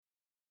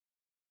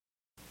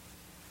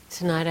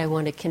Tonight I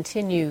want to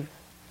continue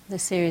the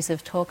series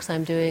of talks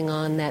I'm doing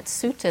on that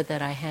sutta that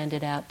I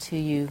handed out to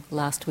you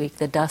last week,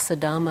 the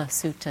Dhamma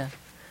Sutta,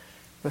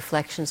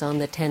 Reflections on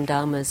the 10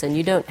 Dhammas. And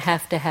you don't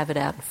have to have it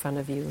out in front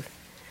of you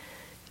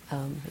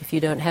if you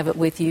don't have it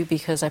with you,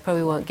 because I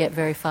probably won't get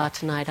very far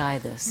tonight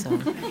either,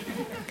 so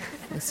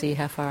we'll see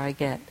how far I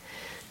get.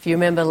 If you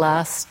remember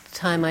last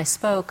time I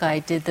spoke, I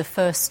did the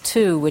first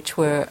two, which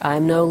were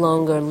I'm no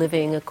longer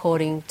living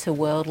according to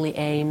worldly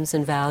aims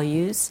and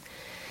values,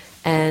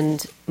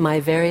 and my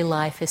very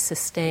life is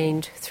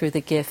sustained through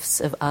the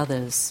gifts of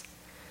others.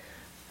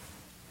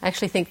 I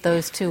actually think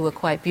those two were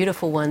quite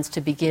beautiful ones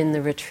to begin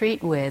the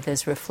retreat with,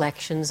 as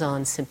reflections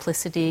on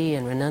simplicity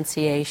and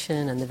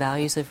renunciation and the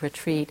values of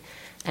retreat,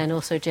 and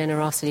also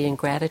generosity and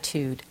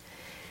gratitude.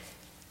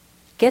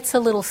 Gets a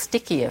little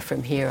stickier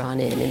from here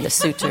on in the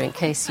sutta, in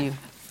case you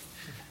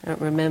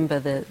don't remember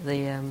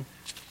the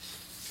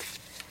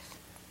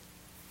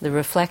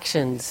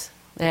reflections.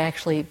 They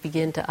actually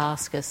begin to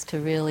ask us to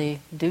really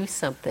do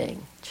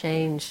something,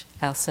 change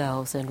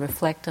ourselves, and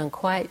reflect on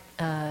quite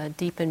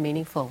deep and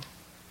meaningful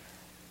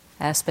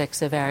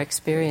aspects of our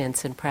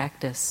experience and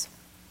practice.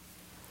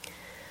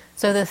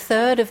 So the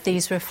third of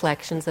these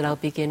reflections that I'll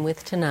begin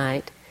with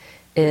tonight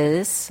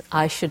is,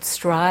 I should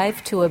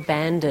strive to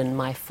abandon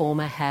my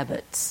former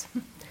habits.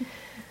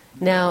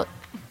 Now,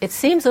 it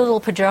seems a little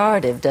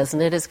pejorative,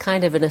 doesn't it? It's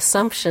kind of an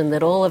assumption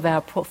that all of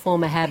our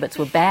former habits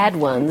were bad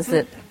ones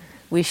that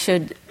we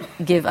should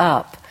give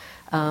up.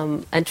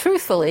 And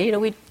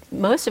truthfully,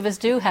 most of us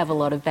do have a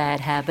lot of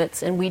bad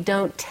habits, and we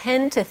don't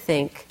tend to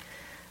think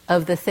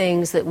of the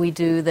things that we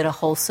do that are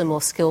wholesome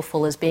or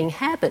skillful as being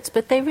habits,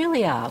 but they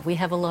really are. We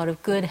have a lot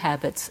of good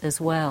habits as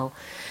well.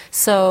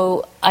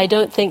 So I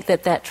don't think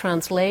that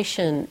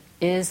translation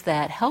is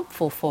that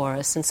helpful for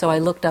us, and so I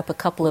looked up a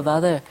couple of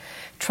other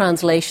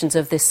translations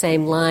of this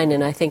same line,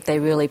 and I think they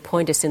really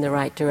point us in the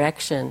right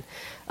direction.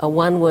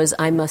 One was,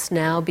 I must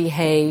now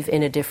behave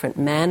in a different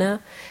manner,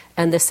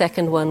 and the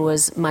second one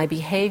was, my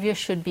behavior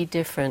should be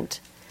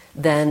different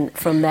than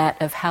from that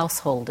of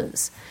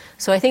householders.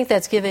 So I think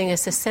that's giving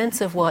us a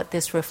sense of what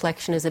this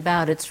reflection is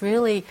about. It's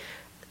really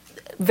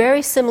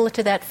very similar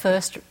to that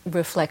first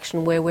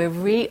reflection, where we're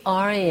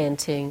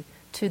reorienting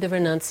to the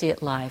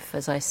renunciate life.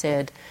 As I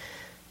said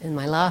in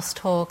my last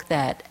talk,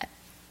 that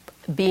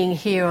being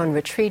here on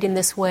retreat in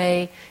this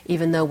way,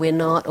 even though we're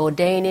not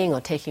ordaining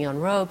or taking on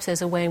robes,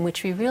 there's a way in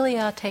which we really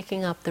are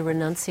taking up the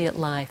renunciate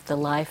life, the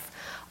life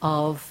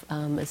of,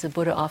 as the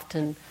Buddha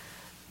often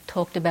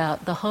talked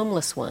about, the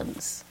homeless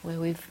ones, where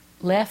we've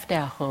left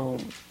our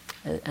home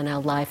and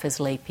our life as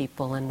lay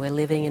people, and we're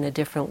living in a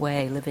different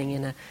way, living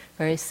in a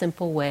very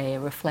simple way, a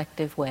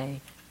reflective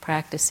way,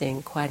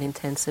 practicing quite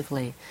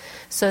intensively.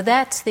 So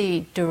that's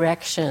the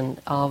direction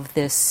of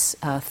this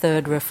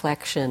third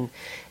reflection.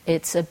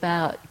 It's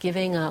about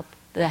giving up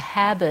the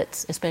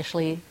habits,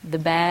 especially the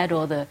bad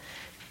or the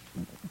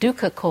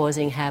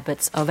dukkha-causing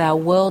habits of our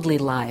worldly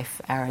life,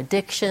 our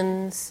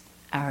addictions,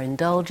 our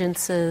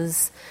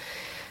indulgences,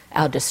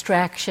 our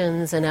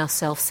distractions, and our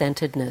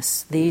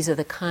self-centeredness. These are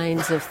the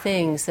kinds of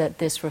things that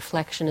this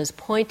reflection is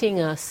pointing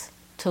us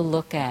to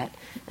look at,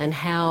 and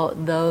how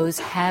those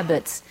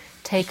habits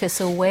take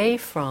us away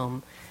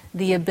from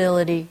the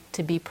ability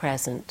to be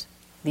present,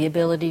 the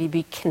ability to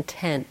be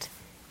content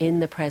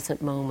in the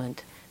present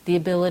moment, the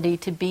ability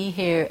to be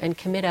here and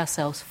commit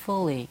ourselves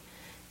fully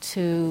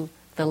to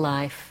the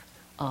life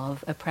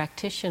of a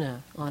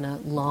practitioner on a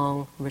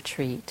long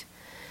retreat.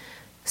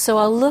 So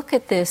I'll look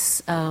at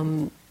this,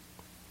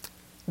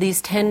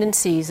 these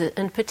tendencies,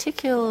 and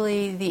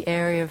particularly the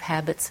area of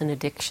habits and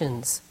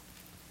addictions.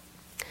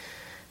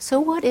 So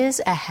what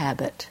is a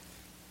habit?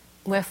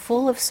 We're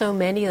full of so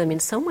many of them. In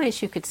some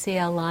ways you could see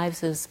our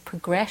lives as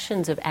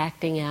progressions of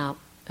acting out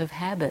of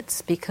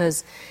habits,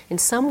 because in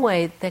some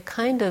way they're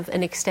kind of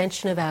an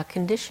extension of our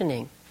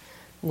conditioning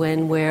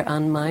when we're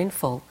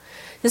unmindful.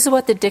 This is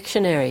what the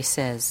dictionary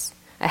says.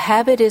 A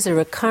habit is a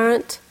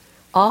recurrent,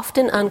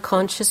 often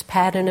unconscious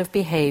pattern of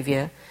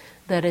behavior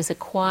that is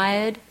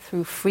acquired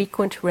through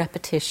frequent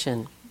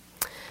repetition.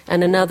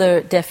 And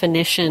another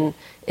definition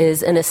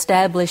is an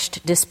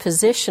established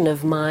disposition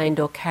of mind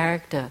or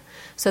character.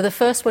 So the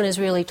first one is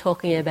really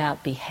talking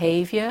about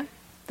behavior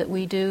that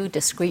we do,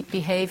 discrete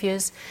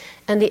behaviors,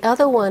 and the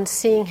other one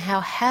seeing how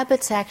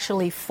habits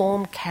actually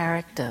form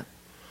character.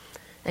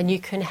 And you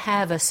can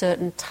have a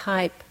certain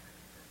type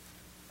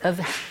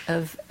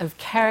of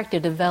character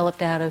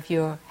developed out of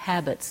your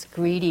habits,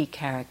 greedy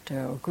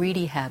character, or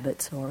greedy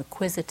habits, or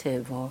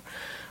acquisitive, or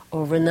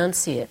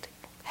renunciate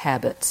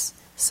habits.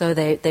 So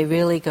they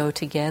really go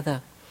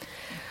together.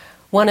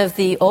 One of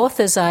the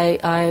authors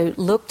I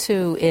looked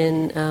to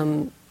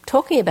in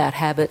talking about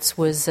habits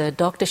was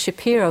Dr.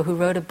 Shapiro, who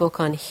wrote a book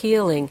on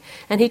healing,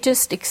 and he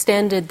just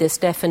extended this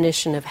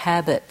definition of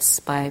habits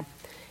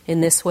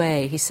in this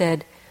way. He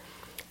said,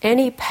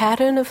 any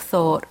pattern of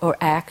thought or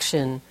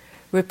action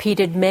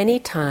repeated many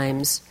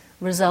times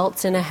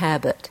results in a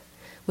habit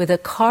with a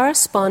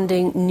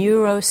corresponding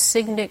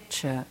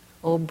neurosignature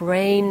or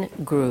brain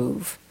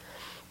groove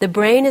The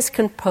brain is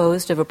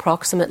composed of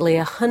approximately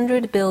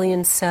 100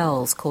 billion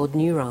cells called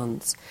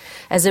neurons.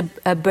 As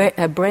a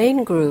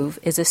brain groove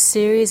is a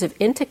series of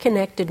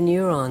interconnected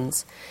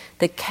neurons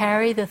that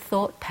carry the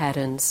thought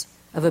patterns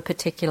of a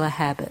particular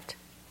habit.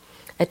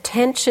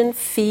 Attention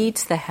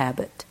feeds the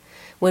habit.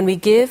 When we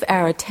give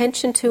our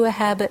attention to a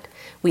habit,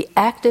 we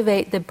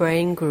activate the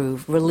brain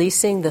groove,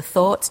 releasing the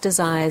thoughts,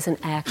 desires, and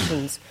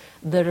actions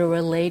that are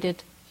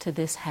related to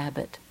this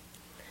habit.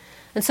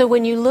 And so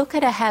when you look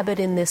at a habit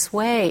in this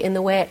way, in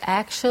the way it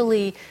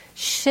actually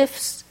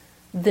shifts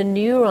the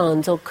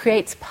neurons or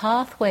creates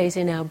pathways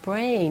in our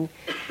brain,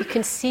 you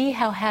can see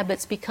how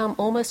habits become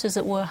almost as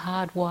it were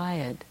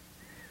hardwired.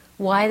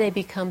 Why they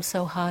become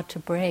so hard to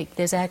break.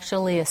 There's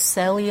actually a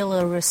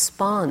cellular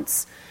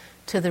response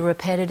to the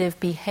repetitive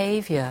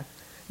behavior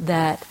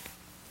that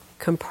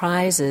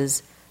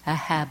comprises a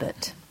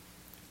habit.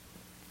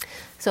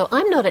 So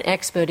I'm not an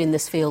expert in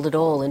this field at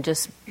all, and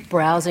just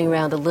browsing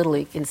around a little,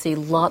 you can see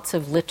lots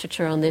of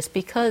literature on this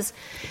because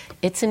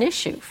it's an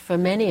issue for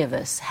many of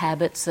us,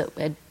 habits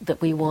that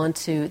we want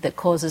to, that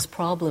causes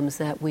problems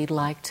that we'd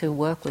like to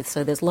work with.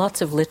 So there's lots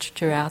of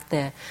literature out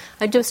there.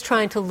 I'm just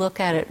trying to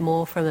look at it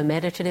more from a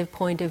meditative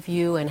point of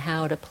view and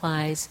how it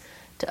applies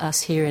to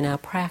us here in our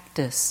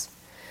practice.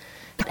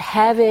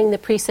 Having the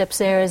precepts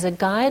there as a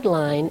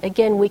guideline,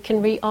 again, we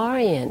can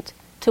reorient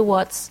to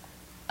what's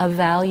a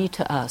value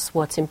to us,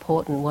 what's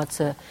important, what's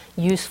a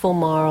useful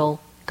moral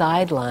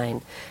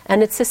guideline.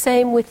 And it's the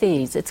same with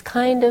these. It's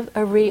kind of a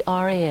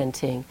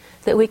reorienting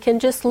that we can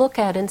just look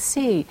at and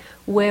see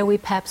where we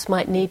perhaps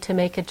might need to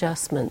make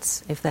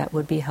adjustments, if that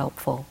would be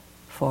helpful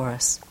for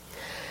us.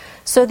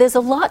 So there's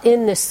a lot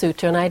in this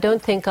sutta, and I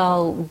don't think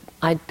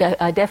I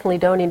definitely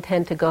don't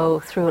intend to go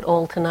through it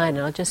all tonight,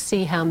 and I'll just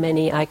see how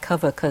many I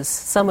cover, because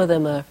some of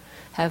them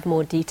have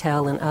more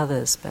detail than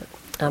others, but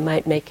I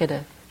might make it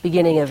a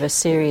beginning of a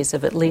series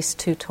of at least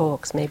 2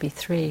 talks, maybe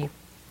 3.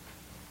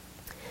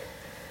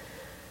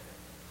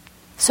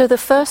 So the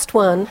first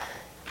one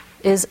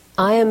is,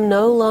 I am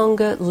no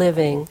longer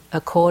living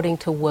according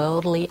to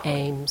worldly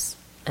aims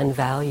and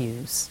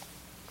values.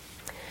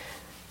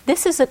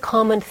 This is a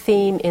common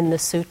theme in the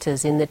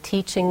suttas, in the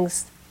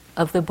teachings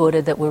of the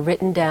Buddha that were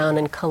written down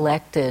and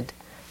collected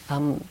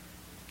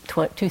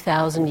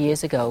 2,000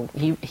 years ago.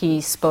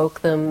 He spoke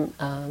them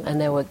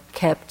and they were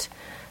kept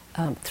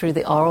through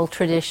the oral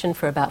tradition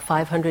for about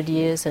 500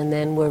 years and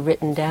then were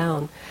written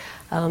down.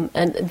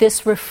 And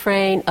this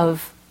refrain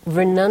of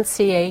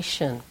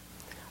renunciation,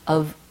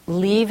 of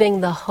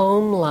leaving the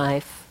home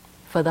life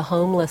for the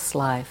homeless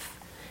life,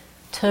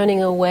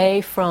 turning away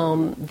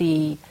from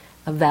the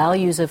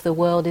values of the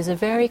world, is a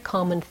very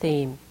common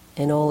theme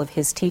in all of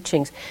his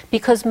teachings,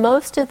 because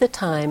most of the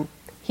time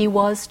he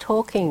was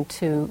talking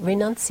to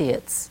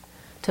renunciates,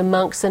 to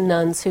monks and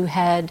nuns who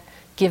had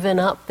given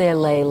up their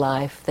lay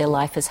life, their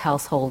life as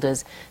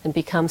householders, and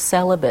become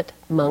celibate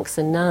monks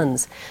and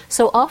nuns.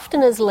 So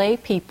often as lay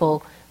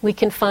people, we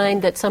can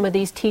find that some of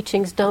these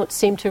teachings don't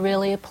seem to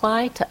really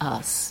apply to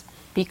us,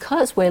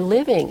 because we're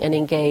living an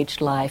engaged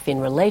life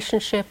in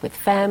relationship with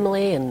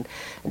family and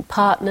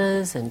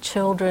partners and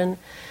children.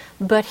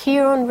 But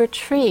here on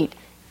retreat,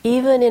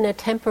 even in a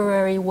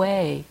temporary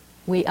way,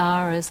 we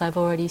are, as I've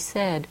already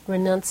said,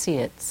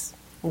 renunciates.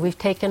 We've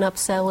taken up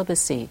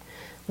celibacy.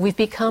 We've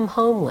become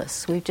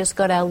homeless. We've just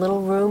got our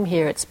little room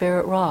here at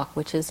Spirit Rock,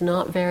 which is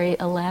not very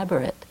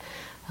elaborate.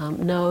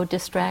 No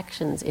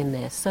distractions in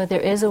this. So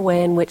there is a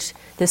way in which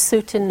the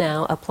sutta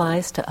now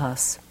applies to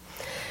us.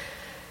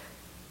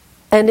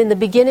 And in the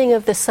beginning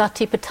of the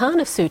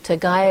Satipatthana Sutta,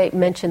 Guy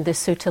mentioned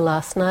this sutta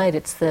last night.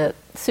 It's the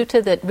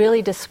sutta that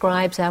really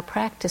describes our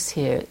practice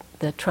here.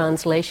 The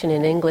translation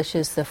in English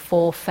is the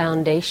 4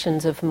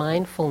 foundations of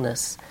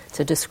mindfulness. It's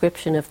a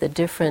description of the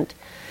different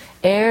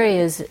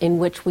areas in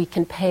which we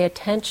can pay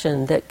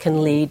attention that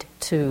can lead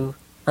to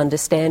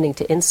understanding,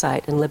 to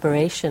insight and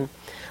liberation.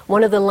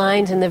 One of the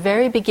lines in the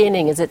very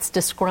beginning, as it's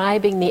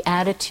describing the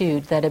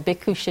attitude that a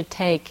bhikkhu should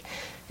take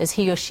as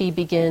he or she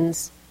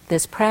begins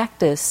this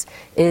practice,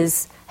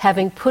 is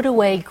having put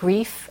away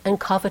grief and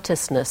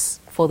covetousness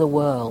for the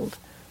world.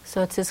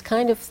 So it's this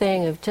kind of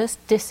thing of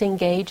just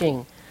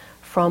disengaging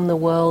from the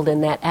world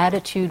and that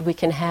attitude we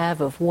can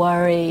have of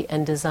worry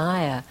and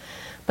desire.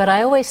 But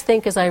I always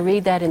think as I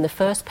read that in the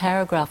first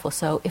paragraph or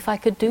so, if I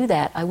could do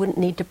that, I wouldn't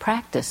need to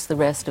practice the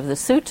rest of the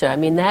sutta. I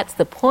mean, that's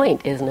the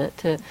point, isn't it?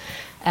 To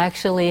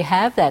actually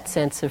have that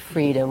sense of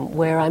freedom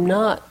where I'm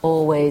not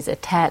always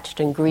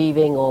attached and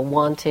grieving or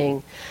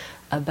wanting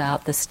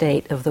about the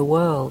state of the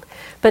world.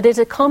 But it's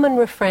a common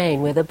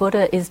refrain where the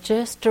Buddha is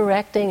just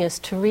directing us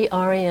to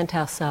reorient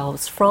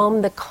ourselves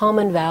from the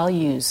common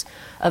values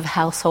of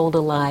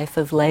householder life,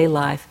 of lay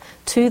life,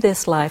 to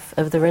this life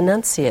of the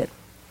renunciate.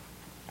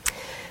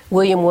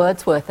 William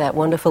Wordsworth, that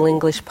wonderful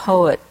English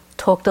poet,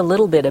 talked a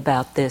little bit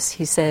about this.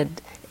 He said,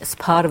 as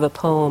part of a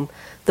poem,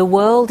 "The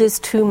world is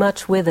too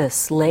much with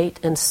us, late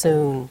and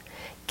soon.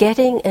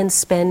 Getting and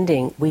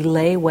spending, we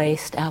lay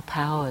waste our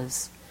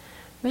powers."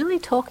 Really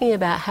talking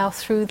about how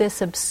through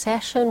this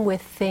obsession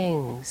with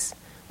things,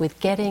 with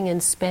getting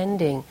and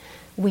spending,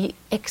 we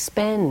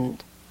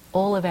expend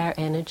all of our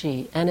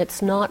energy, and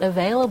it's not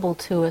available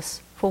to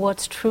us for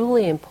what's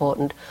truly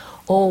important,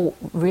 or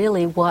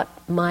really what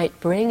might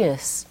bring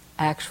us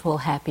actual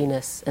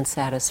happiness and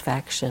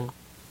satisfaction.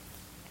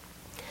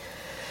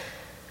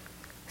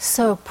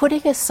 So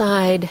putting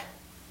aside,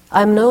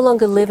 I'm no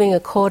longer living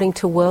according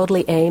to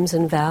worldly aims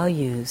and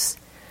values.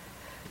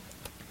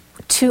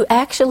 To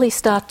actually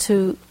start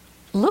to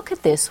look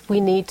at this, we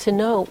need to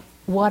know,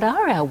 what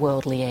are our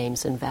worldly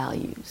aims and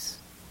values?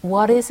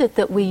 What is it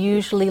that we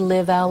usually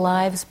live our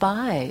lives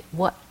by?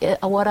 What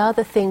are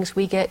the things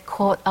we get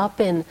caught up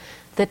in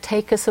that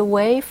take us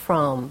away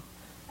from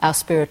our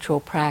spiritual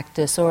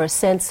practice, or a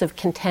sense of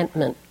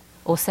contentment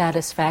or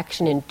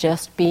satisfaction in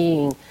just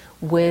being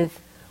with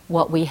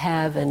what we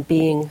have and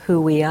being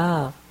who we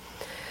are?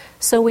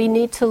 So we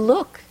need to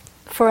look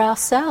for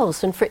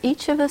ourselves, and for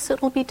each of us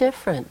it will be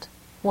different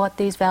what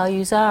these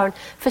values are. And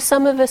for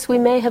some of us, we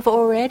may have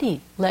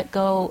already let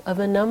go of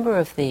a number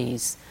of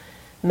these.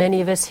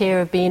 Many of us here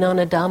have been on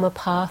a Dharma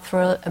path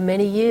for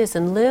many years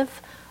and live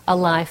a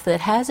life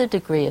that has a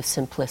degree of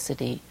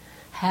simplicity,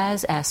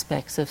 has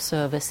aspects of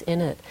service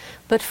in it.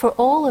 But for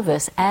all of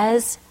us,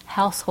 as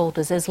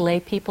householders, as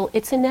lay people,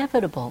 it's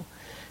inevitable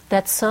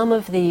that some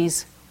of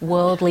these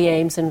worldly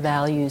aims and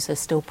values are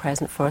still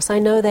present for us. I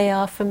know they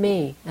are for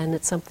me, and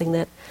it's something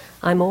that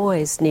I'm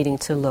always needing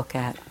to look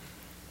at.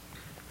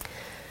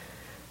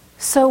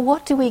 So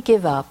what do we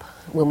give up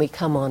when we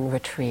come on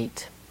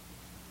retreat?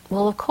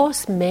 Well, of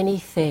course, many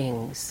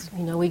things.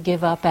 We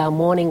give up our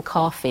morning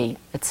coffee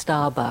at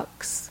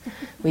Starbucks.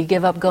 We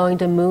give up going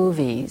to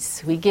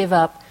movies. We give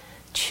up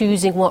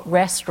choosing what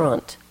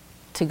restaurant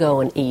to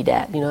go and eat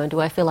at. Do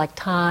I feel like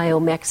Thai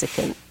or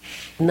Mexican?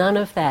 None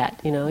of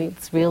that.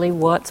 It's really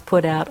what's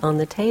put out on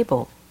the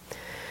table.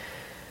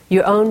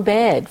 Your own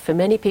bed. For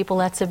many people,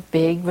 that's a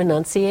big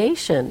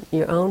renunciation.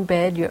 Your own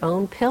bed, your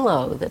own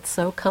pillow that's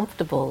so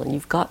comfortable and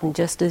you've gotten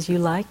just as you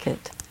like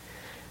it.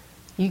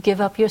 You give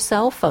up your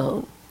cell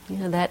phone.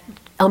 That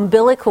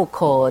umbilical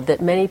cord that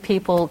many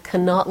people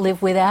cannot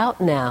live without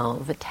now,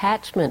 of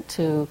attachment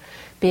to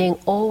being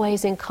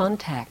always in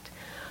contact.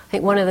 I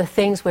think one of the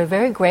things we're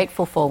very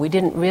grateful for, we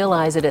didn't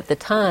realize it at the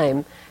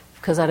time,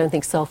 because I don't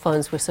think cell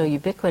phones were so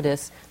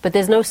ubiquitous, but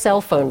there's no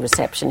cell phone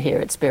reception here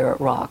at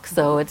Spirit Rock,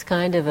 so it's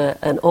kind of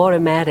an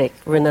automatic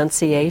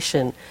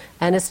renunciation,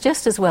 and it's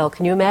just as well.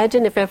 Can you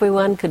imagine if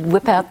everyone could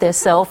whip out their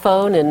cell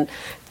phone and,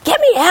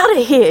 get me out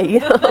of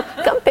here,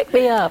 come pick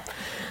me up.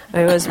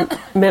 I always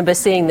remember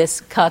seeing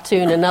this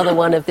cartoon, another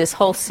one of this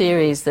whole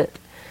series that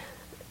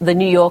the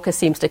New Yorker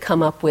seems to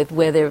come up with,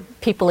 where there are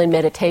people in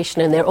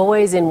meditation and they're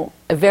always in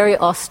a very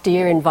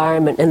austere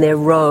environment and they're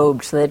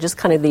robed, so they're just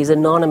kind of these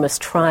anonymous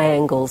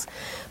triangles,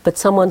 but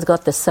someone's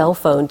got the cell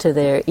phone to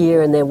their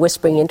ear and they're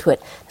whispering into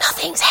it,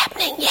 nothing's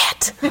happening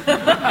yet.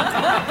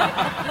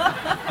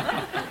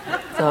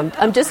 So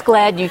I'm just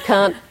glad you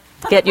can't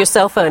get your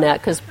cell phone out,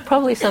 because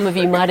probably some of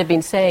you might have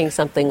been saying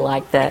something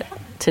like that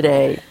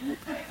today.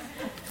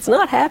 It's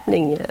not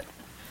happening yet.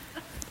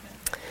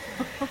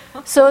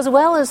 So as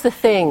well as the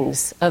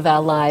things of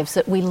our lives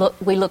that we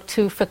look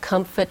to for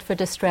comfort, for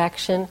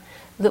distraction,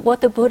 that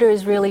what the Buddha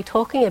is really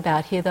talking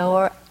about here, though,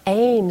 are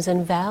aims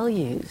and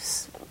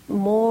values,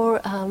 more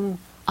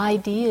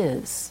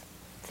ideas,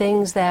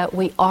 things that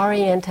we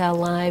orient our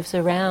lives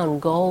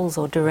around, goals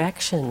or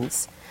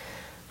directions.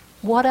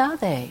 What are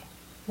they?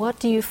 What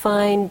do you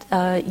find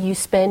you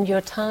spend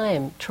your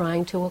time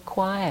trying to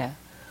acquire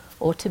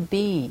or to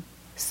be,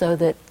 so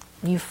that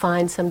you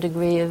find some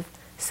degree of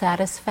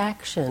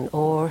satisfaction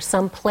or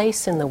some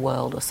place in the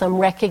world or some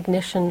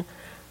recognition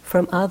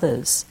from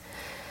others?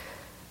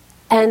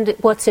 And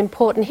what's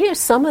important here,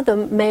 some of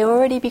them may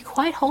already be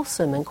quite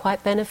wholesome and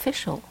quite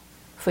beneficial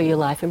for your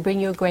life and bring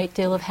you a great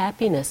deal of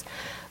happiness.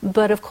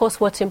 But of course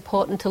what's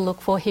important to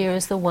look for here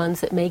is the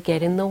ones that may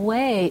get in the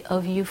way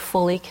of you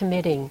fully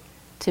committing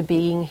to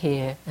being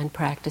here and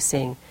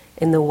practicing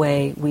in the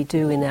way we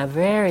do, in our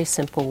very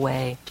simple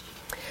way.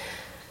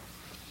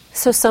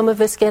 So some of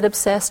us get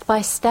obsessed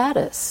by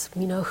status,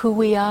 who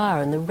we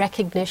are and the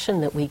recognition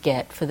that we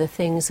get for the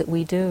things that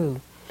we do,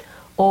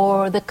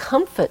 or the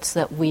comforts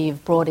that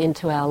we've brought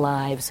into our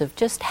lives of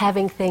just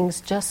having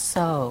things just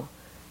so,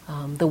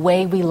 the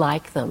way we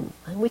like them.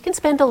 And we can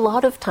spend a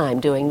lot of time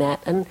doing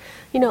that. And,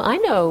 I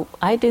know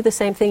I do the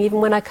same thing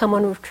even when I come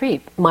on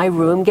retreat. My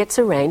room gets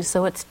arranged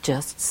so it's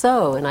just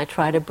so, and I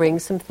try to bring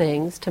some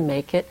things to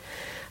make it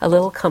a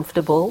little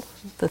comfortable,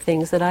 the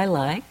things that I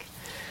like.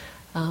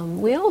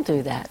 We all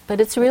do that,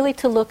 but it's really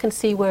to look and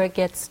see where it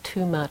gets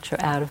too much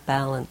or out of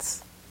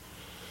balance.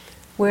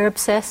 We're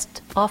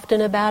obsessed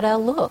often about our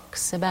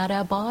looks, about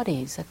our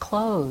bodies, our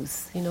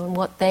clothes, and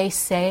what they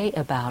say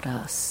about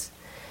us.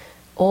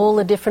 All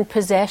the different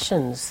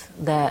possessions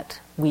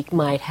that we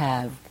might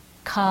have,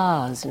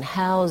 cars and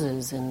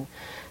houses and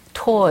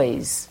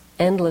toys,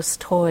 endless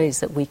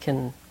toys that we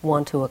can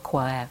want to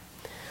acquire.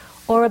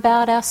 Or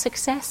about our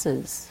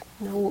successes.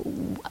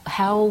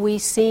 How are we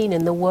seen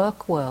in the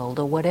work world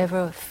or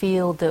whatever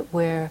field that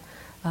we're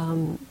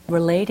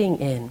relating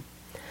in?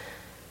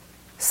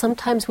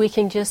 Sometimes we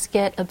can just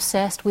get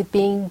obsessed with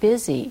being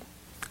busy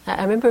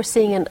I remember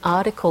seeing an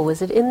article,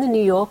 was it in the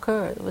New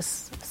Yorker, or it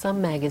was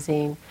some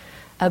magazine,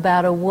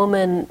 about a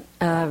woman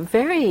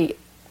very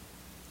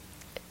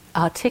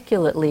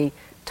articulately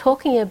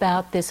talking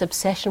about this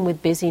obsession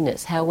with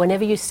busyness, how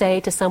whenever you say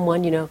to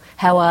someone,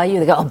 how are you?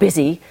 They go, oh,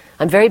 busy,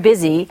 I'm very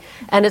busy.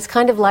 And it's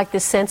kind of like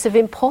this sense of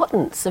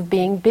importance of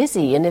being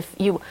busy. And if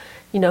you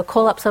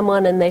call up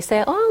someone and they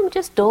say, oh, I'm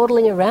just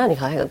dawdling around,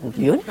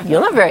 you're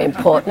not very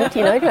important,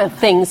 you don't have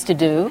things to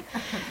do.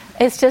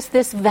 It's just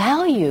this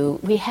value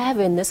we have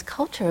in this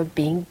culture of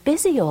being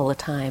busy all the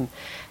time.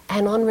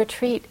 And on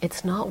retreat,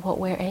 it's not what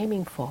we're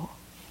aiming for.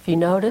 If you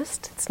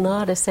noticed, it's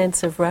not a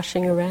sense of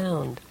rushing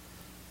around.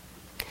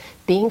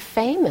 Being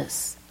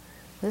famous.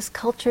 This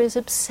culture is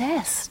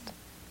obsessed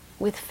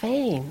with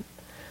fame.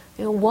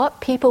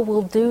 What people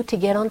will do to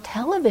get on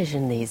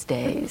television these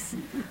days.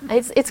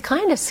 It's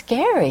kind of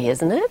scary,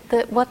 isn't it?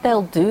 That what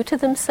they'll do to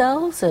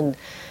themselves and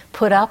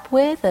put up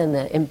with, and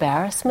the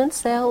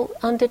embarrassments they'll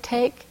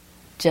undertake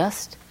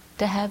just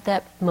to have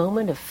that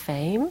moment of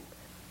fame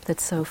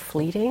that's so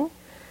fleeting.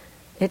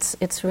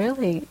 It's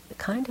really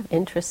kind of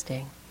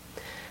interesting.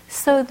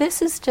 So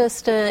this is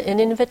just an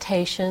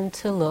invitation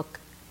to look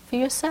for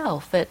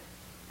yourself at,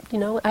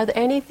 are there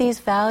any of these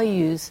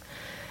values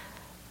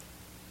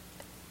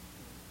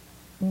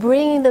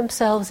bringing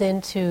themselves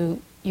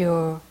into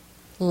your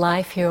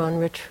life here on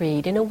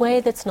retreat in a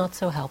way that's not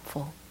so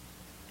helpful,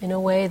 in a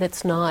way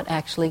that's not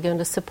actually going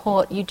to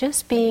support you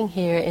just being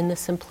here in the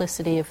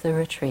simplicity of the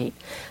retreat.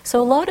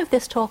 So a lot of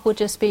this talk will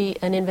just be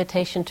an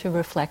invitation to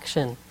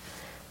reflection,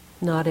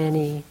 not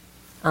any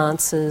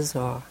answers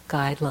or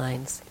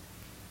guidelines.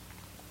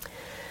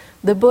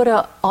 The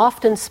Buddha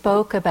often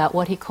spoke about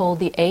what he called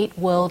the 8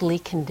 worldly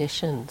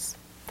conditions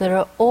that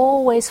are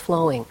always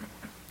flowing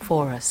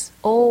for us,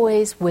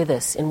 always with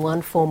us in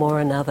one form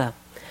or another.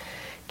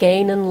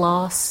 Gain and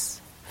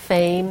loss,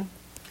 fame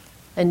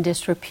and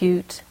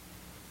disrepute,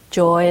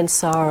 joy and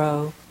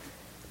sorrow,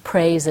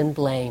 praise and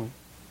blame.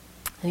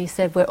 And he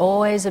said we're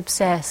always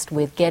obsessed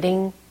with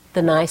getting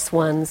the nice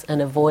ones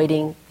and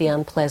avoiding the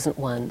unpleasant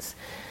ones.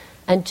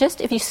 And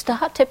just if you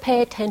start to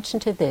pay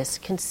attention to this,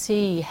 you can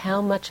see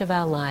how much of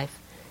our life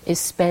is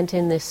spent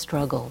in this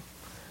struggle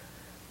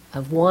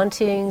of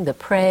wanting the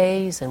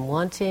praise and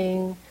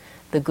wanting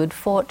the good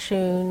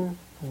fortune,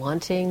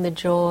 wanting the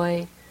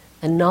joy,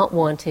 and not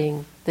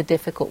wanting the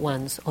difficult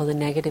ones or the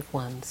negative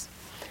ones.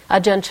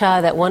 Ajahn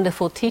Chah, that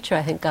wonderful teacher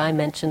I think Guy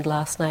mentioned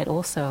last night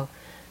also,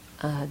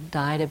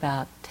 died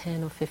about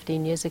 10 or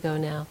 15 years ago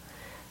now,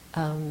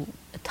 a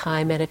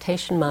Thai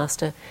meditation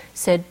master,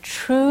 said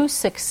true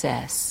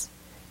success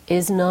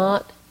is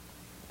not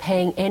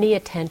paying any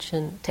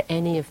attention to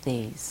any of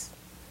these.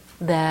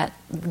 That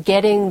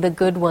getting the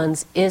good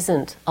ones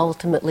isn't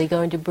ultimately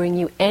going to bring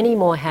you any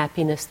more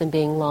happiness than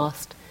being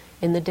lost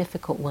in the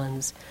difficult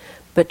ones.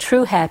 But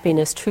true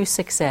happiness, true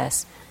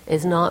success,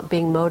 is not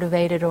being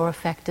motivated or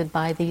affected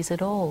by these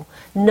at all.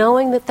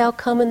 Knowing that they'll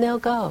come and they'll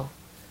go.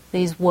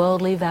 These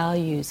worldly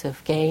values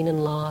of gain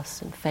and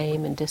loss and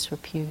fame and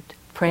disrepute,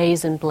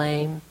 praise and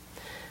blame.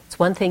 It's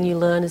one thing you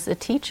learn as a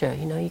teacher.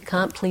 You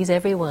can't please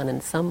everyone,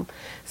 and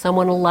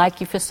someone will like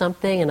you for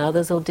something and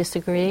others will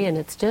disagree, and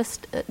it's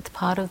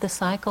part of the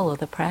cycle of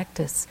the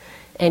practice.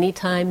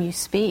 Anytime you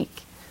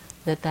speak,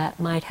 that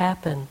might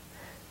happen.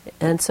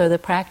 And so the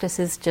practice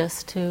is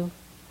just to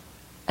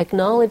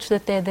acknowledge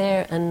that they're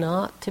there and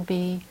not to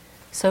be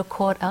so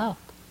caught up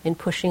in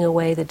pushing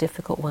away the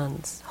difficult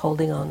ones,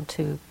 holding on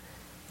to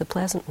the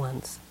pleasant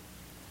ones.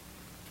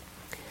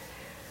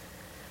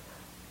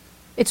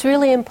 It's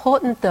really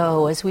important,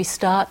 though, as we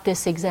start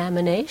this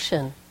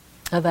examination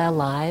of our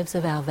lives,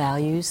 of our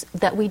values,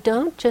 that we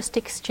don't just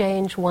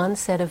exchange one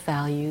set of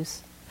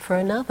values for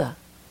another.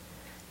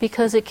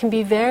 Because it can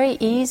be very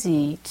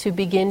easy to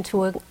begin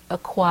to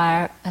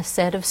acquire a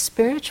set of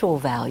spiritual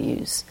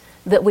values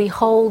that we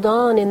hold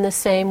on in the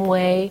same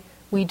way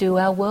we do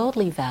our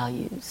worldly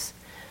values,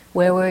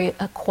 where we're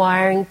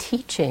acquiring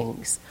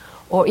teachings,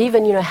 or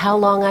even, how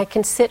long I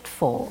can sit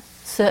for,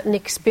 certain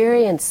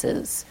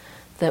experiences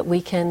that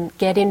we can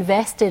get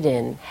invested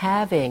in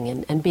having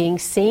and being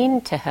seen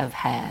to have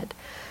had.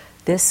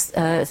 This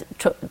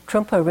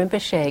Trungpa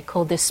Rinpoche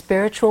called this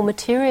spiritual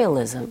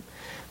materialism,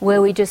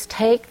 where we just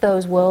take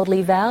those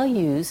worldly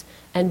values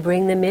and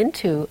bring them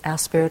into our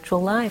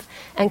spiritual life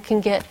and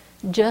can get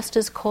just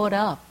as caught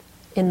up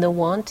in the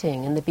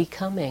wanting and the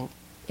becoming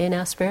in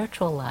our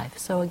spiritual life.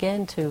 So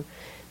again, to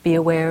be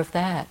aware of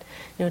that.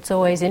 It's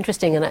always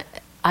interesting, and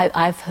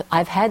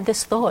I've had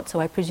this thought, so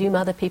I presume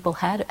other people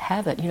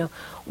have it.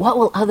 What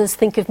will others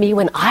think of me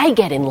when I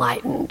get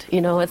enlightened?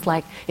 It's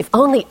like, if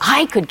only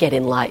I could get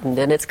enlightened,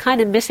 and it's kind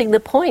of missing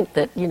the point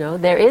that,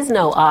 there is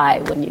no I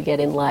when you get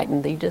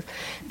enlightened.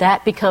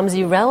 That becomes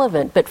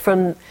irrelevant. But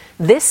from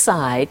this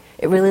side,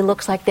 it really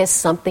looks like there's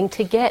something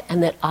to get,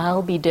 and that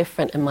I'll be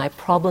different, and my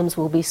problems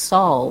will be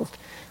solved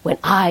when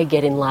I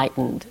get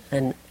enlightened,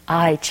 and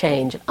I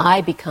change, and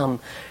I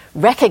become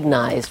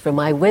recognized for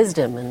my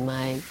wisdom and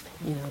my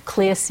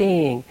clear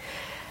seeing.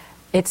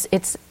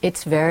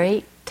 It's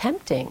very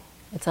tempting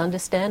It's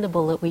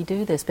understandable that we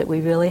do this, but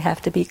we really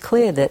have to be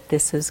clear that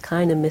this is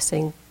kind of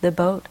missing the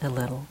boat a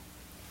little.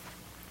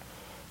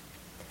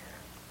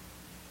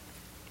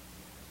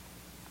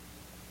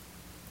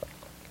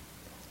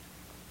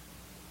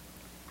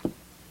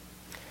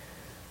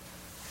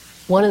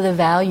 One of the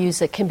values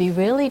that can be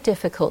really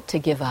difficult to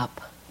give up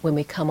when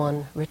we come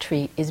on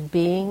retreat is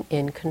being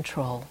in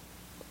control.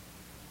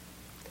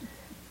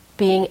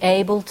 Being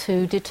able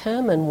to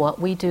determine what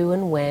we do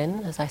and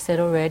when, as I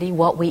said already,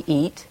 what we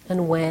eat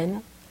and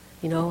when,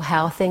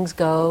 how things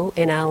go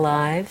in our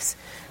lives.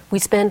 We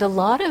spend a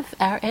lot of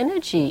our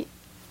energy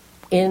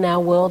in our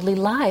worldly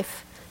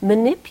life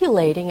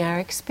manipulating our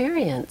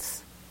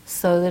experience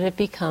so that it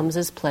becomes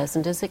as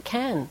pleasant as it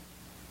can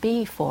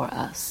be for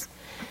us.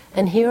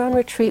 And here on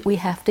retreat we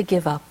have to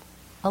give up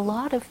a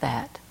lot of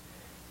that.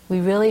 We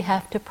really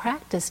have to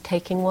practice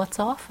taking what's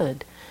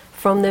offered.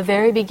 From the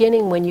very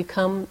beginning when you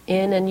come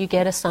in and you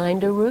get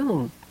assigned a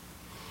room,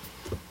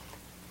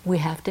 we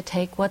have to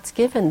take what's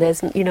given.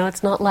 There's,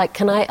 it's not like,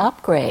 can I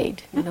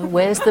upgrade?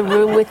 Where's the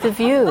room with the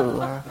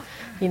view? Or,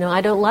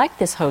 I don't like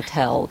this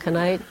hotel.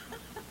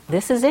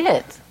 This is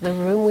it. The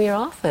room we are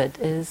offered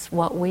is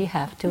what we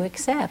have to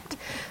accept.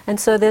 And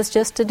so there's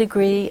just a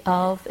degree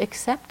of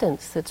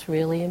acceptance that's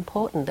really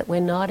important, that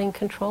we're not in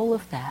control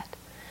of that.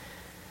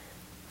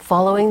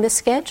 Following the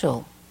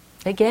schedule.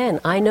 Again,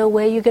 I know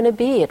where you're going to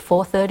be at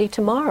 4:30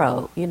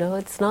 tomorrow.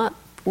 It's not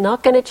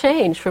going to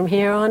change from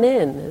here on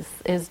in.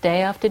 It's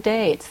day after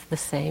day. It's the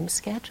same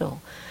schedule.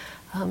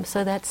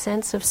 So that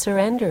sense of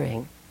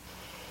surrendering.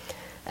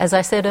 As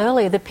I said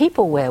earlier, the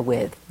people we're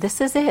with, this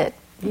is it.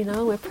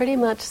 We're pretty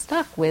much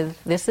stuck with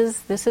this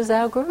is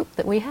our group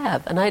that we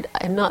have. And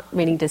I'm not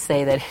meaning to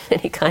say that in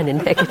any kind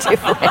of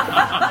negative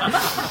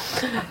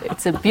way.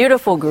 It's a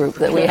beautiful group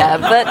that we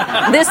have,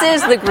 but this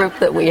is the group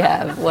that we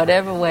have,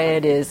 whatever way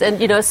it is. And,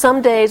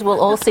 some days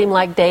will all seem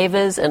like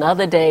devas, and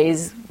other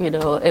days,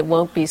 it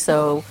won't be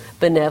so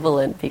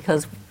benevolent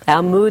because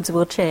our moods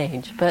will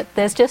change. But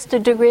there's just a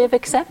degree of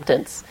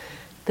acceptance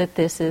that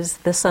this is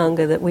the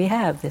Sangha that we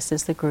have. This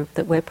is the group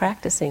that we're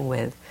practicing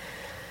with.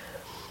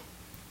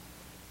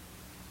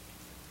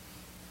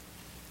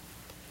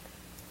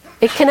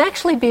 It can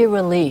actually be a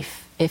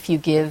relief if you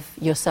give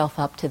yourself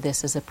up to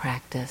this as a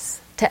practice,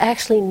 to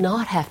actually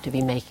not have to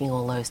be making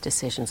all those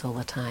decisions all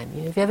the time.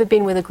 Have you ever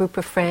been with a group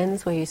of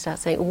friends where you start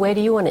saying, where do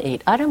you want to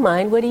eat? I don't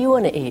mind, where do you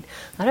want to eat?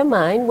 I don't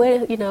mind,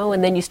 where,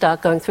 and then you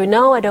start going through,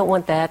 no, I don't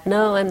want that,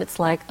 no, and it's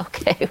like,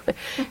 okay,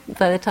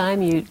 by the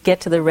time you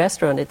get to the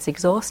restaurant, it's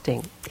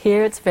exhausting.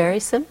 Here it's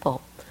very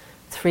simple.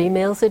 3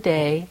 meals a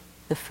day,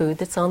 the food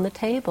that's on the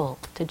table,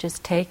 to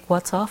just take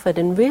what's offered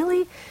and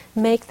really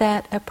make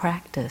that a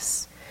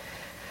practice.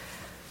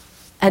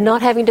 And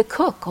not having to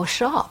cook or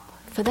shop.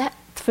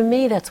 For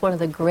me, that's one of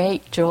the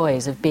great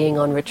joys of being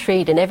on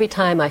retreat. And every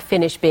time I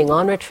finish being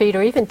on retreat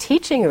or even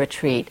teaching a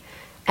retreat,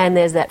 and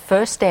there's that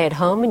first day at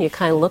home and you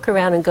kind of look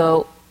around and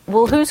go,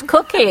 well, who's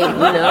cooking,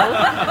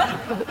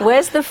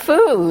 Where's the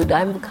food?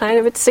 I'm kind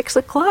of at 6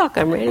 o'clock,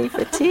 I'm ready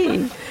for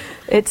tea.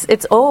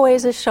 It's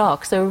always a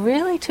shock. So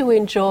really to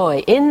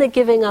enjoy, in the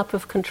giving up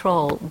of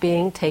control,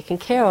 being taken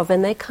care of.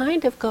 And they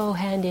kind of go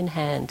hand in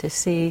hand to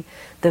see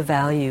the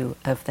value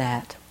of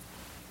that.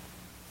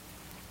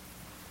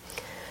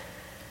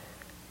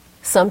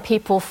 Some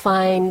people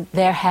find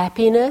their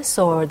happiness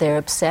or their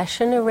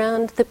obsession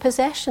around the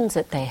possessions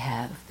that they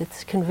have.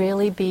 This can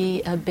really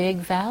be a big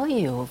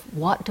value of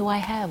what do I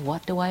have,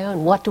 what do I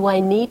own, what do I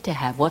need to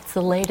have, what's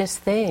the latest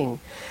thing.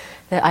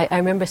 I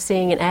remember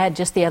seeing an ad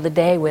just the other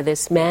day where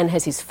this man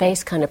has his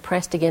face kind of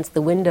pressed against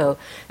the window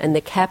and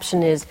the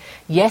caption is,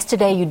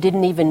 yesterday you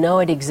didn't even know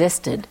it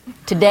existed.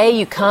 Today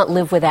you can't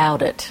live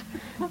without it.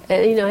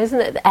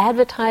 Isn't it?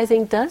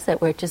 Advertising does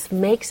that, where it just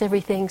makes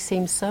everything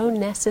seem so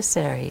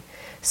necessary,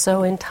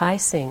 so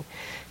enticing.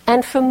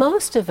 And for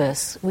most of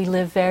us, we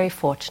live very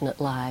fortunate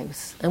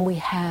lives, and we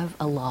have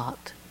a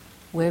lot.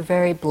 We're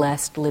very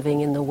blessed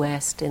living in the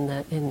West,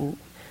 in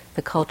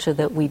the culture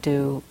that we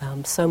do.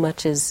 So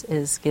much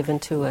is given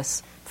to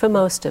us, for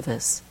most of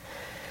us.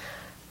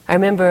 I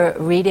remember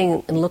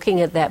reading and looking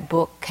at that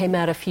book, came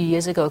out a few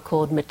years ago,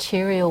 called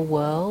Material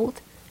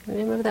World.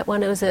 Remember that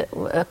one? It was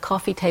a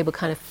coffee table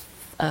kind of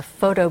a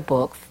photo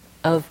book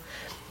of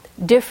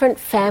different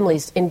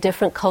families in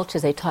different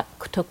cultures. They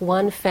took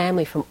one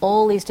family from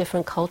all these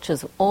different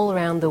cultures all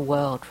around the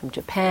world, from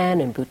Japan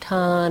and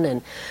Bhutan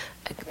and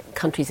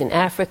countries in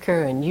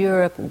Africa and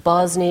Europe and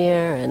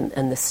Bosnia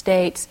and the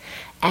States,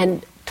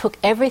 and took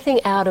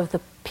everything out of the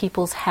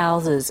people's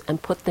houses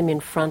and put them in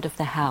front of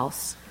the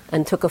house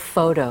and took a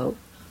photo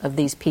of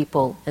these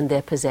people and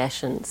their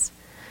possessions.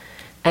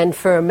 And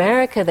for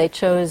America, they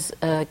chose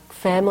a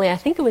family, I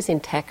think it was in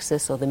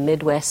Texas or the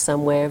Midwest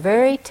somewhere,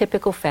 very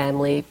typical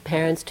family,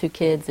 parents, 2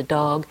 kids, a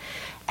dog,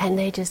 and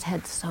they just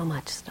had so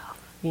much stuff.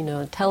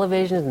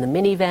 Television and the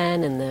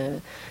minivan and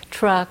the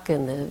truck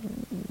and the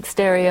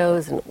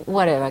stereos and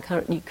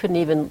whatever. You couldn't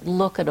even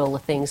look at all the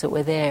things that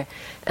were there.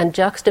 And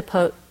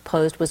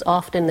juxtaposed was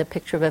often the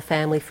picture of a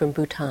family from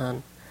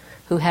Bhutan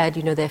who had,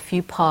 their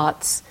few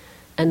pots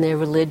and their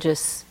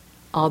religious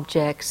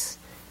objects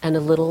and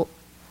a little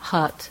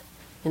hut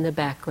in the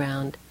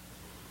background.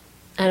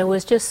 And it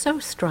was just so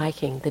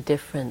striking, the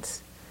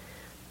difference.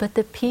 But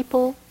the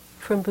people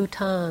from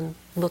Bhutan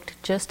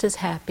looked just as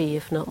happy,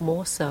 if not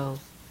more so,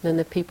 than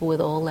the people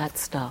with all that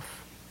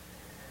stuff.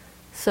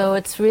 So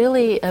it's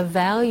really a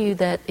value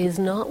that is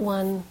not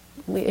one,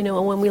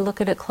 when we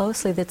look at it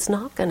closely, that's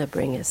not going to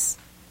bring us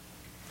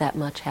that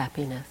much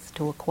happiness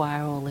to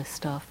acquire all this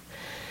stuff.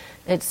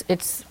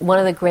 It's one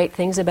of the great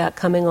things about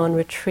coming on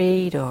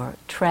retreat or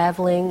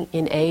traveling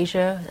in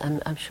Asia.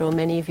 I'm sure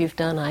many of you have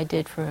done, I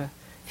did for a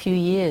few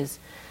years,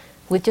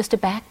 with just a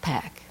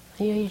backpack.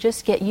 You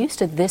just get used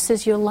to this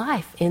is your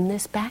life in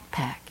this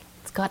backpack.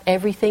 It's got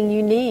everything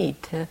you need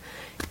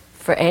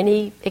for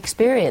any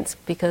experience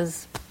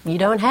because you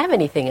don't have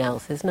anything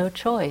else. There's no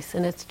choice.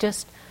 And it's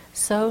just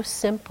so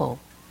simple.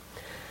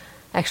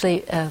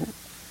 Actually,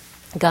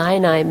 Guy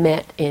and I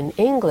met in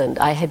England.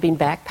 I had been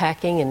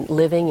backpacking and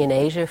living in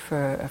Asia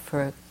for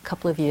a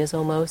couple of years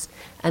almost.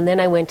 And then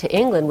I went to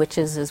England, which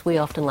is, as we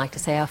often like to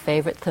say, our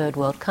favorite third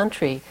world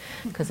country,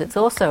 because it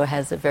also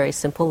has a very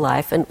simple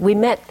life. And we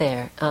met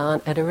there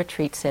at a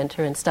retreat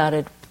center and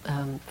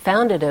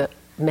founded a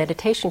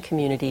meditation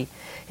community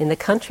in the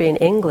country in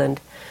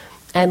England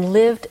and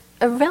lived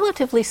a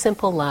relatively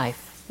simple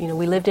life.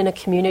 We lived in a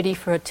community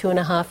for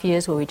 2.5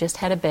 years where we just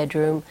had a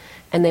bedroom,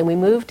 and then we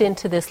moved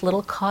into this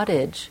little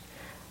cottage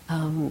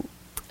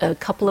a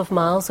couple of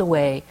miles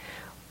away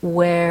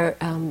where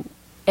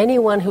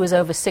anyone who was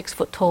over 6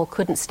 foot tall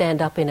couldn't stand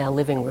up in our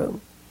living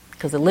room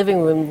because the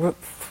living room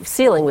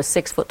ceiling was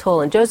 6 foot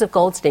tall, and Joseph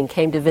Goldstein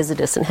came to visit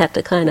us and had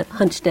to kind of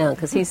hunch down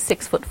because he's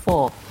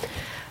 6'4".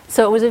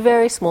 So it was a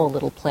very small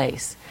little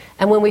place.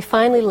 And when we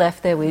finally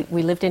left there, we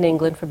lived in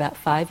England for about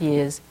 5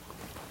 years,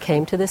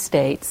 came to the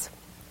States.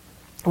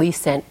 We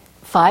sent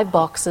 5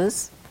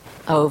 boxes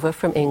over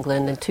from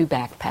England and 2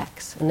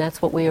 backpacks, and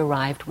that's what we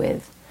arrived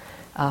with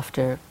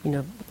after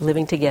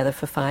living together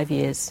for 5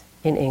 years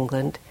in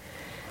England.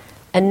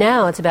 And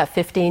now it's about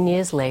 15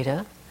 years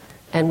later,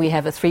 and we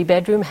have a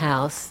 3-bedroom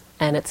house,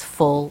 and it's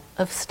full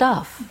of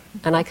stuff.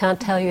 And I can't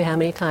tell you how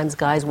many times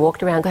guys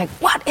walked around going,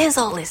 "What is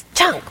all this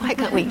junk? Why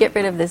can't we get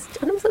rid of this?"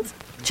 And it's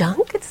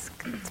junk. It's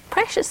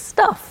precious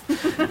stuff.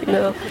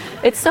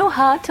 It's so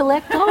hard to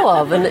let go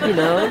of, and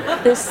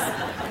this.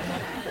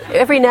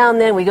 Every now and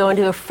then we go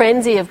into a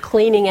frenzy of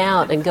cleaning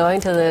out and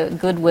going to the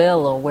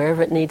Goodwill or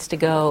wherever it needs to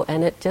go,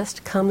 and it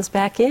just comes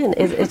back in.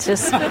 It's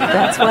just,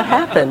 that's what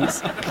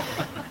happens.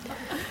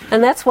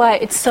 And that's why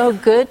it's so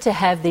good to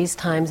have these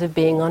times of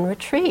being on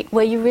retreat,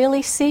 where you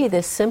really see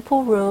this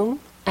simple room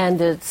and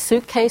a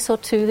suitcase or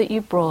 2 that you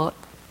brought.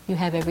 You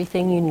have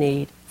everything you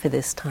need for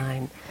this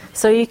time.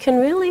 So you can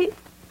really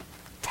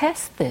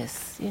test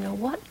this.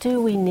 What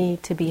do we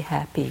need to be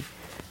happy,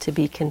 to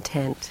be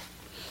content?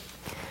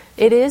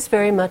 It is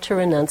very much a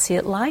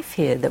renunciate life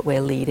here that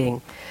we're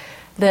leading.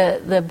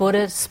 The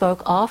Buddha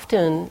spoke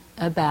often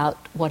about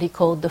what he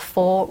called the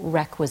 4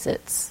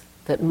 requisites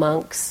that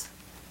monks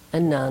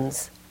and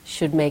nuns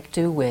should make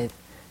do with.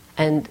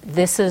 And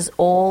this is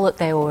all that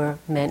they were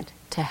meant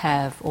to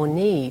have or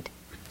need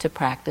to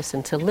practice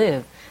and to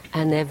live.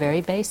 And they're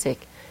very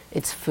basic.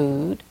 It's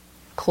food,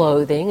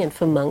 clothing, and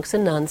for monks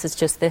and nuns it's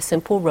just their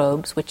simple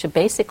robes, which are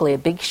basically a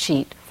big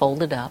sheet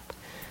folded up.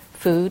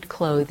 Food,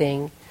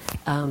 clothing,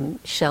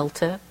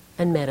 shelter,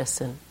 and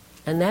medicine.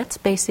 And that's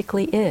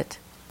basically it.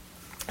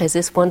 There's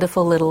this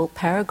wonderful little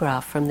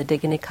paragraph from the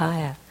Digha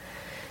Nikaya.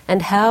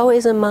 And how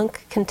is a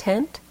monk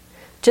content?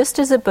 Just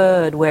as a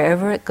bird,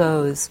 wherever it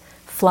goes,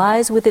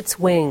 flies with its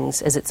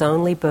wings as its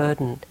only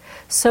burden,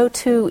 so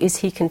too is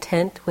he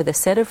content with a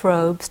set of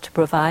robes to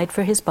provide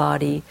for his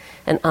body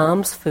and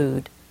alms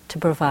food to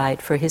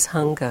provide for his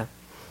hunger.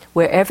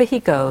 Wherever he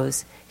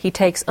goes, he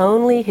takes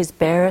only his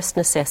barest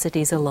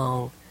necessities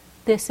along.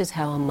 This is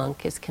how a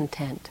monk is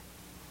content.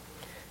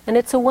 And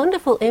it's a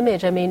wonderful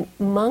image.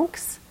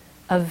 Monks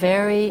are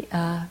very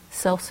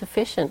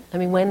self-sufficient.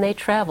 When they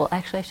travel,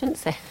 actually I shouldn't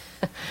say,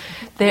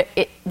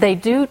 they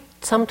do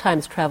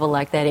sometimes travel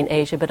like that in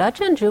Asia, but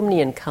Ajahn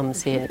Jumnian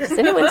comes here. Has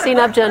anyone seen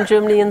Ajahn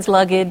Jumnian's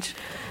luggage?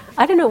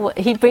 I don't know,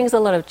 he brings a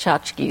lot of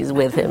tchotchkes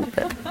with him.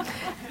 But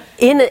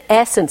in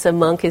essence, a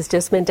monk is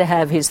just meant to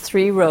have his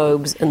 3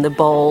 robes and the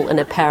bowl and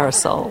a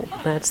parasol.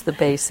 That's the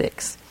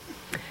basics.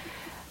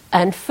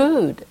 And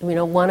food,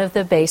 one of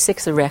the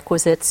basics, the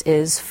requisites,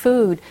 is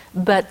food,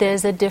 but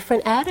there's a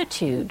different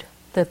attitude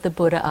that the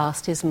Buddha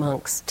asked his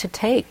monks to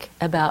take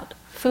about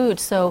food.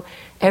 So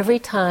every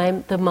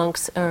time the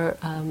monks are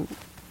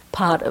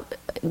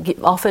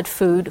offered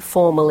food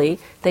formally,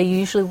 they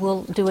usually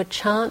will do a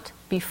chant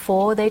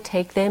before they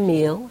take their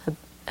meal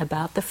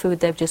about the food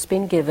they've just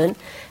been given,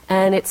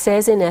 and it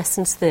says in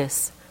essence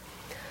this: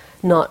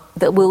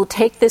 that we'll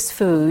take this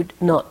food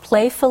not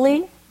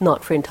playfully,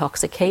 not for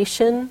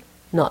intoxication,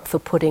 not for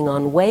putting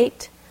on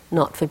weight,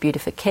 not for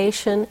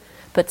beautification,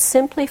 but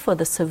simply for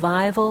the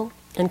survival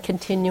and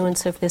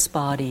continuance of this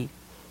body,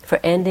 for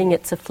ending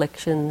its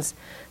afflictions,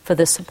 for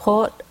the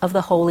support of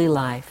the holy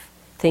life,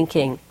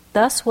 thinking,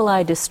 thus will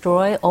I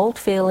destroy old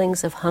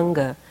feelings of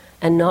hunger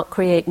and not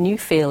create new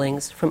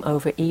feelings from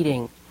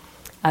overeating.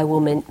 I will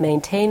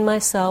maintain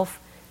myself,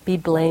 be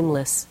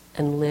blameless,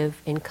 and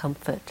live in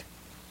comfort.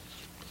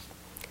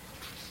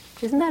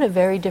 Isn't that a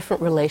very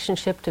different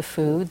relationship to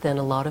food than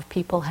a lot of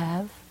people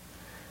have?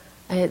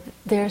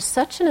 There's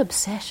such an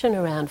obsession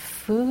around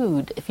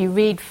food. If you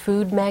read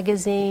food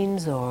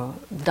magazines or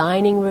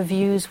dining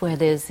reviews where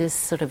there's this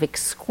sort of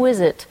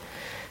exquisite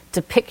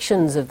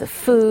depictions of the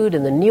food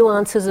and the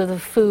nuances of the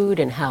food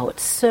and how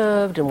it's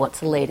served and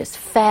what's the latest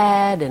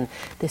fad and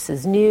this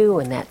is new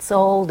and that's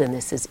old and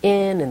this is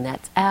in and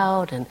that's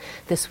out and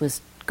this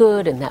was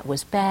good and that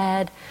was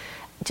bad.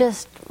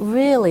 Just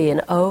really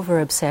an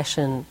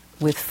over-obsession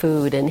with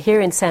food. And here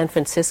in San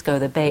Francisco,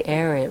 the Bay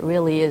Area, it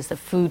really is the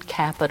food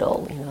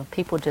capital. You know,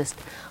 people just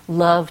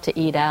love to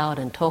eat out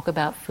and talk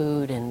about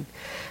food and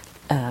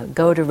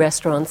go to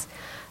restaurants.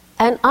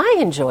 And I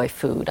enjoy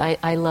food.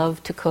 I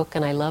love to cook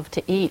and I love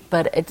to eat,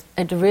 but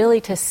it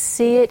really to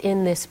see it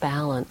in this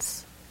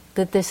balance,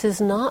 that this is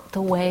not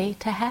the way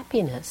to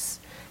happiness.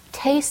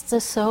 Tastes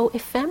are so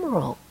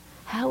ephemeral.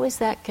 How is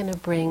that going to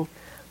bring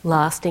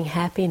lasting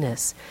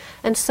happiness?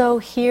 And so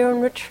here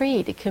on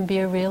retreat, it can be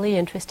a really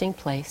interesting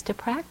place to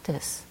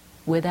practice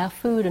with our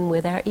food and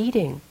with our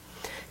eating,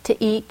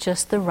 to eat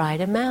just the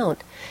right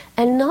amount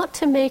and not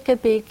to make a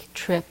big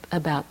trip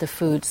about the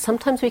food.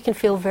 Sometimes we can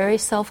feel very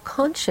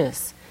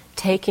self-conscious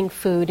taking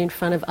food in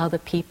front of other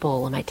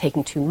people. Am I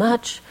taking too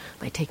much?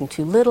 Am I taking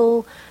too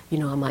little? You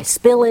know, am I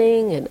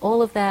spilling? And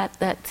all of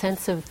that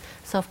sense of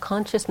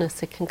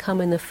self-consciousness that can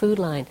come in the food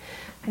line.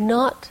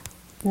 Not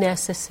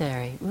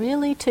necessary.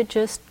 Really to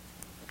just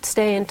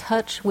stay in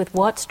touch with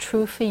what's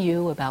true for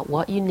you about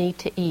what you need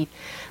to eat,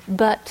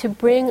 but to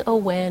bring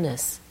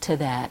awareness to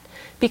that.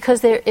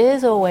 Because there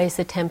is always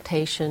the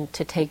temptation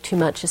to take too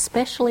much,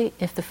 especially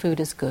if the food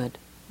is good.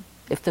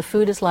 If the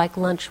food is like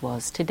lunch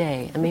was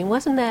today. I mean,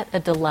 wasn't that a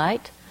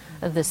delight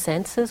of the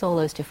senses, all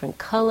those different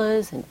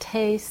colors and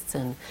tastes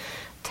and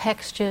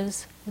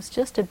textures? It was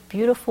just a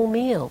beautiful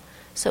meal.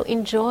 So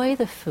enjoy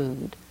the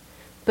food,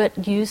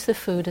 but use the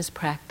food as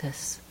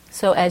practice.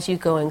 So as you're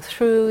going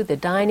through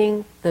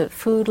the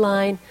food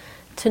line,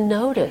 to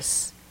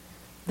notice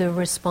the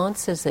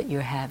responses that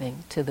you're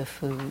having to the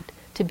food,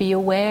 to be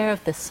aware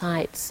of the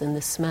sights and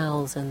the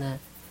smells and the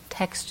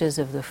textures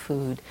of the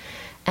food.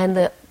 And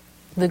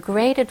the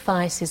great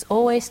advice is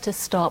always to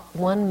stop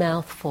one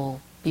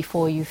mouthful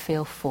before you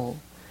feel full.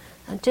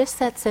 And just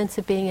that sense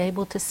of being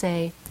able to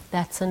say,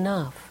 that's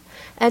enough.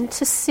 And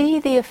to see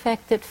the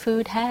effect that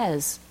food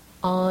has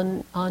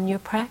on your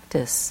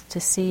practice, to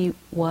see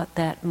what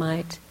that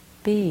might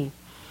be.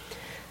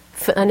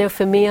 I know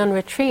for me on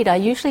retreat, I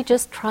usually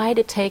just try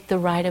to take the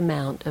right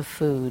amount of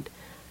food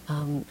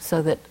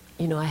so that,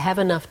 you know, I have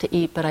enough to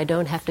eat, but I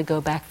don't have to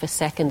go back for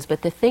seconds.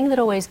 But the thing that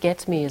always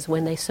gets me is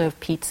when they serve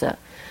pizza,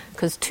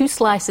 because 2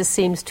 slices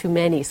seems too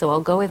many, so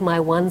I'll go with my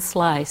 1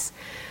 slice.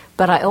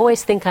 But I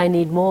always think I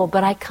need more,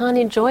 but I can't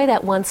enjoy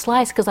that 1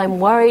 slice because I'm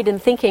worried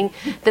and thinking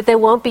that there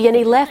won't be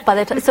any left by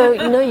the time. So,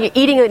 you know, you're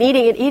eating and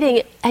eating and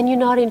eating, and you're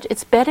not.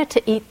 It's better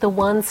to eat the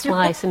 1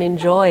 slice and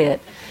enjoy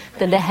it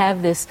than to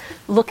have this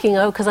looking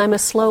over, because I'm a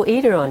slow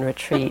eater on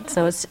retreat,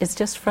 so it's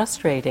just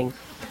frustrating.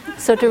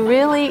 So to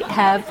really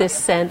have this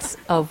sense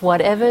of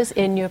whatever's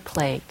in your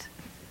plate,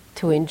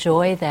 to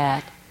enjoy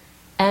that,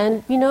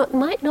 and, you know, it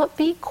might not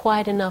be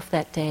quite enough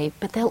that day,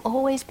 but there'll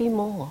always be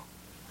more.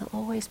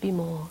 There'll always be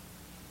more.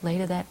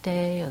 Later that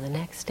day or the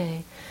next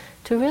day,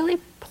 to really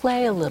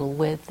play a little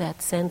with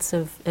that sense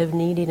of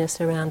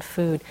neediness around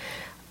food.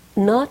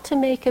 Not to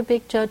make a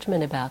big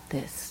judgment about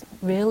this,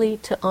 really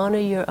to honor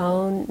your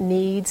own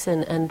needs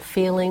and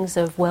feelings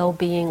of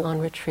well-being on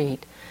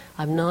retreat.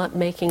 I'm not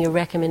making a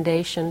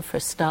recommendation for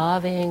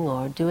starving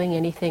or doing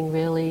anything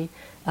really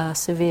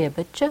severe,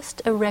 but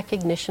just a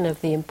recognition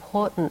of the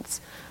importance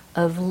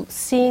of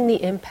seeing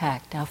the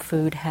impact our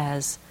food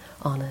has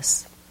on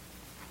us.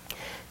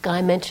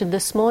 Guy mentioned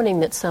this morning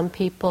that some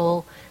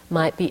people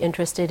might be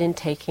interested in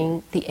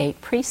taking the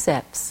 8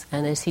 precepts,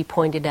 and as he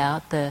pointed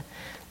out, the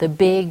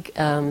big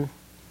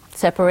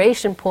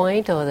separation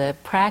point or the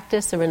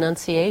practice, the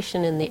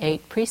renunciation in the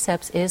 8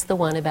 precepts is the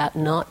one about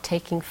not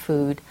taking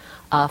food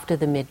after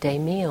the midday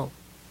meal.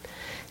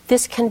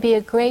 This can be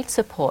a great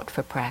support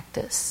for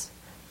practice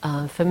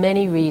for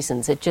many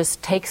reasons. It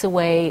just takes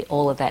away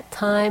all of that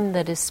time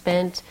that is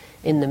spent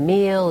in the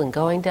meal and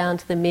going down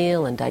to the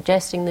meal and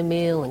digesting the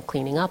meal and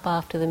cleaning up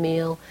after the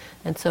meal,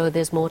 and so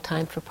there's more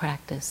time for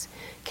practice.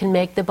 Can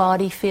make the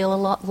body feel a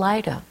lot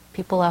lighter.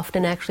 People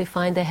often actually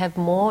find they have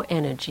more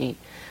energy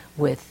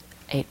with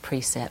 8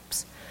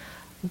 precepts.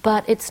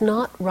 But it's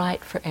not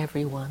right for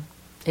everyone.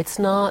 It's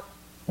not,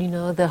 you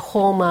know, the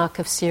hallmark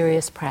of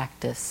serious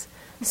practice.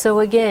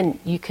 So again,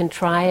 you can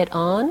try it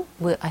on.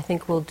 I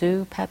think we'll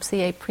do perhaps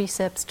the 8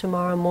 precepts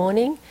tomorrow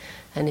morning,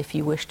 and if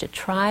you wish to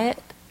try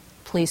it,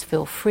 please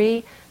feel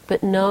free,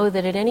 but know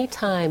that at any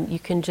time you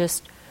can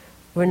just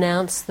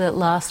renounce the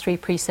last 3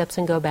 precepts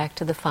and go back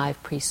to the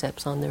 5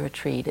 precepts on the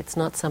retreat. It's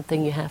not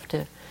something you have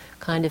to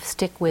kind of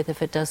stick with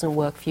if it doesn't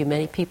work for you.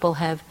 Many people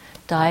have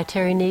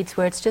dietary needs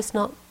where it's just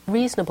not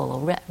reasonable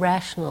or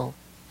rational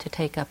to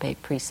take up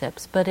 8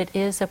 precepts, but it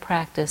is a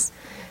practice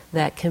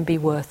that can be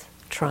worth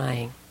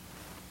trying.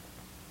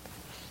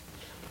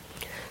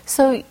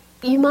 So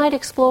you might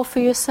explore for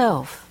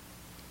yourself,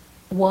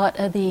 what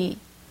are the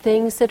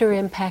things that are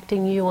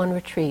impacting you on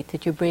retreat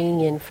that you're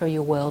bringing in for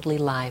your worldly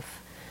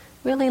life?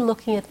 Really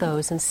looking at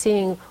those and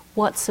seeing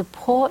what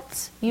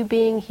supports you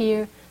being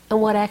here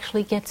and what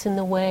actually gets in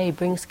the way,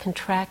 brings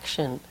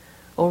contraction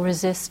or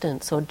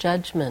resistance or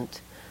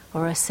judgment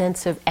or a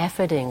sense of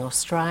efforting or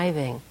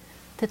striving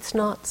that's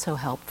not so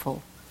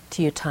helpful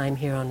to your time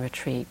here on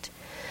retreat.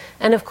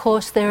 And of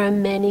course there are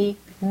many,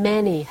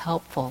 many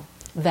helpful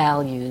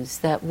values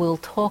that we'll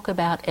talk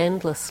about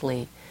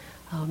endlessly,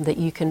 that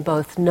you can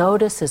both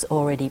notice as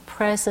already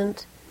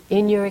present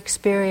in your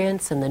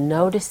experience, and the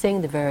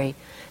noticing, the very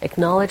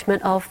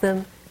acknowledgement of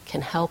them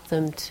can help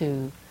them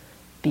to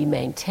be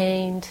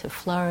maintained, to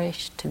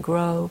flourish, to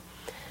grow.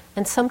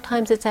 And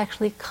sometimes it's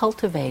actually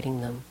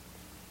cultivating them,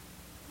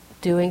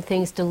 doing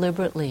things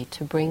deliberately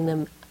to bring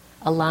them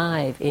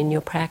alive in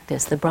your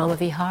practice. The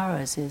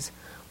Brahmaviharas is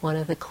one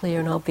of the clear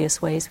and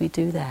obvious ways we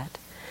do that.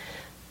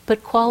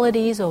 But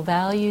qualities or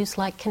values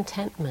like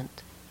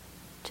contentment,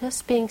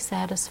 just being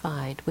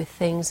satisfied with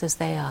things as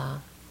they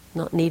are,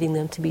 not needing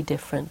them to be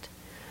different.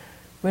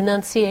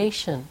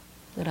 Renunciation,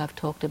 that I've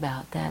talked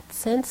about, that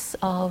sense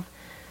of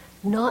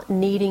not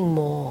needing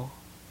more,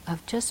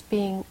 of just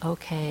being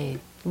okay,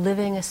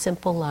 living a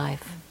simple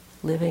life,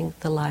 living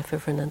the life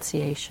of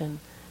renunciation.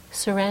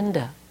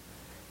 Surrender,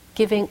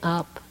 giving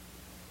up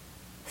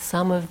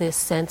some of this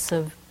sense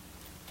of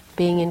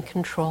being in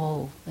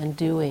control and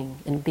doing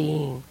and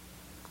being.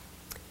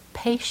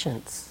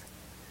 Patience,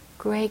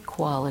 great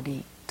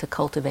quality to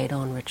cultivate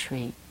on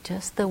retreat.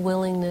 Just the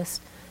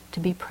willingness to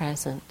be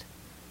present,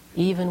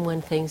 even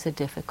when things are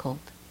difficult,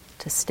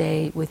 to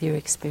stay with your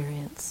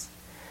experience.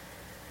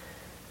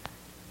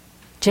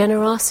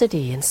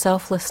 Generosity and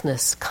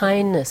selflessness,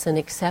 kindness and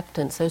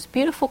acceptance, those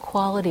beautiful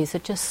qualities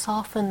that just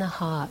soften the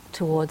heart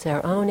towards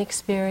our own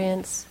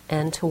experience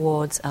and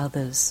towards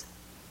others.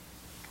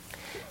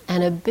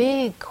 And a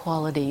big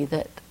quality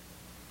that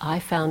I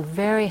found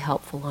very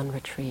helpful on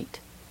retreat,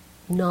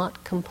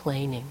 not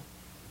complaining.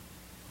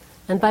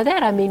 And by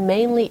that I mean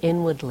mainly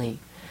inwardly.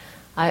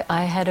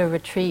 I had a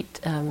retreat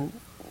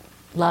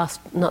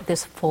not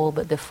this fall,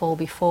 but the fall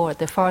before, at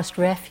the Forest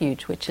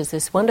Refuge, which is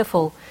this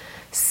wonderful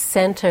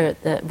center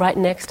right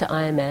next to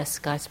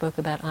IMS. Guy spoke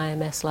about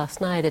IMS last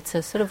night. It's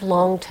a sort of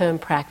long-term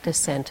practice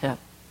center,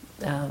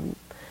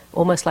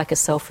 almost like a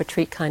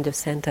self-retreat kind of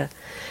center.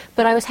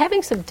 But I was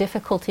having some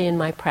difficulty in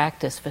my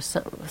practice for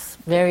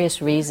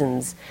various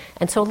reasons,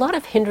 and so a lot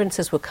of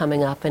hindrances were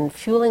coming up and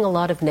fueling a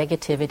lot of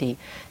negativity.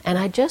 And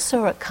I just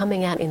saw it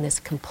coming out in this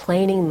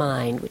complaining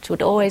mind, which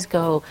would always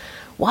go,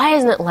 why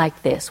isn't it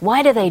like this?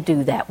 Why do they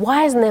do that?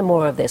 Why isn't there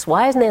more of this?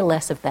 Why isn't there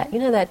less of that? You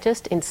know, that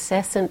just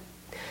incessant,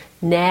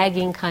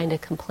 nagging kind of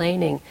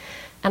complaining.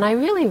 And I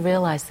really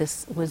realized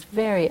this was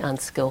very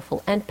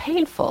unskillful and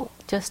painful,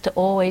 just to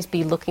always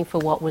be looking for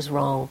what was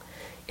wrong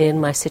in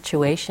my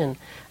situation.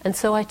 And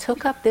so I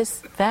took up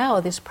this vow,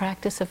 this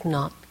practice of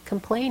not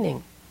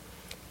complaining.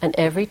 And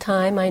every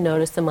time I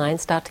noticed the mind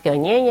start to go,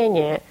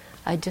 yeah,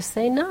 I'd just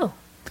say, no,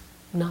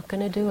 I'm not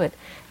going to do it.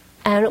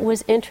 And it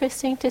was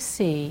interesting to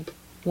see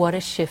what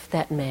a shift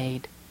that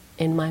made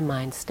in my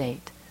mind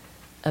state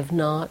of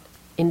not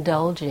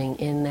indulging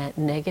in that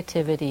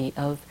negativity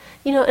of,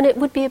 and it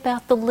would be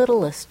about the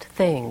littlest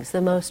things,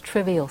 the most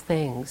trivial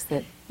things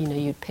that,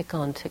 you'd pick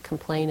on to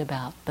complain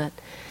about. But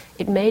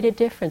it made a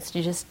difference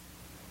to just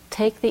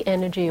take the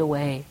energy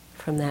away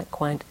from that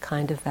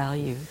kind of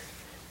value.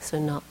 So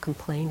not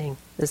complaining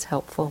is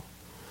helpful.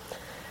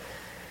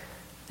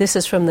 This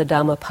is from the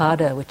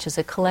Dhammapada, which is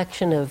a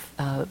collection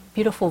of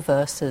beautiful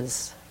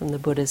verses from the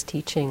Buddha's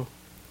teaching.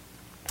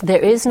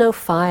 There is no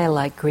fire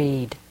like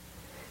greed,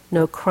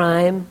 no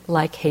crime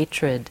like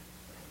hatred,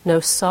 no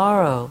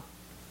sorrow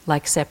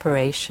like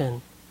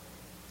separation,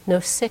 no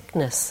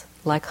sickness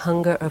like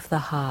hunger of the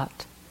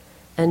heart,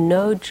 and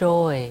no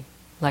joy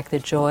like the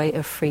joy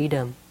of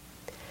freedom.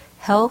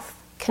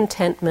 Health,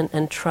 contentment,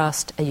 and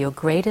trust are your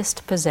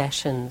greatest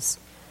possessions,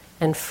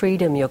 and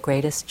freedom your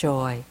greatest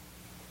joy.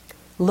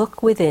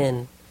 Look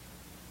within,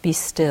 be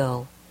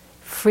still,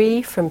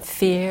 free from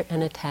fear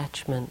and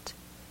attachment.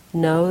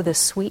 Know the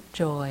sweet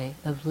joy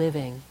of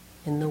living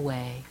in the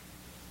way.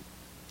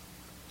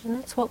 And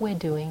that's what we're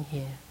doing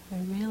here.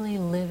 We're really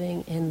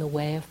living in the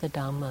way of the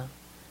Dhamma.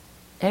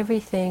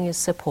 Everything is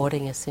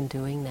supporting us in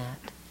doing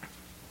that.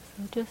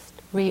 So just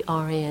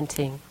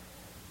reorienting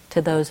to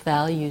those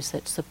values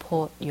that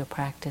support your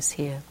practice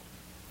here.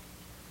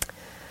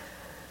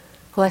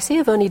 Well, I see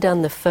I've only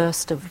done the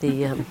first of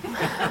the, of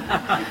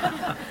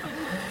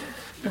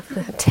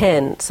the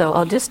 10, so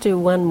I'll just do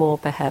one more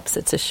perhaps.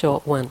 It's a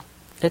short one.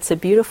 It's a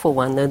beautiful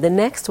one, though. The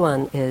next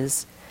one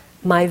is,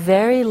 my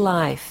very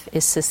life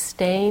is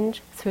sustained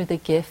through the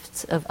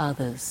gifts of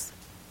others.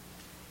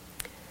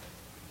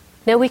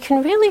 Now we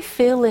can really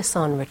feel this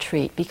on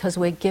retreat because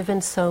we're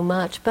given so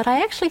much, but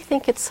I actually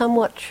think it's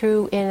somewhat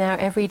true in our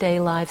everyday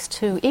lives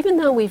too. Even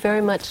though we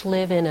very much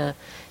live in a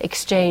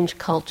exchange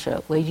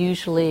culture where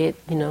usually,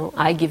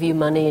 I give you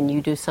money and you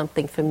do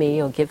something for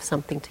me or give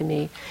something to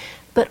me,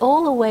 but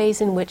all the ways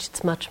in which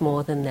it's much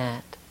more than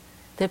that.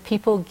 That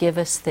people give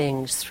us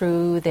things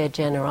through their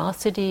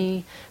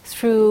generosity,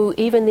 through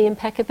even the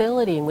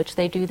impeccability in which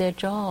they do their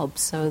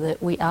jobs, so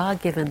that we are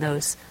given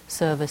those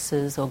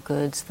services or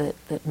goods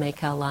that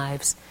make our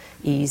lives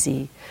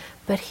easy.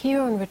 But here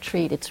on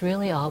retreat, it's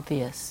really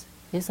obvious,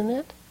 isn't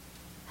it?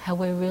 How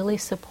we're really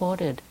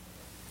supported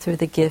through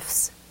the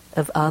gifts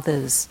of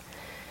others,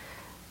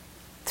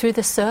 through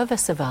the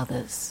service of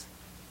others.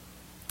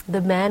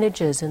 The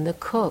managers and the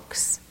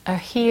cooks are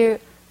here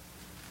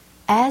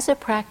as a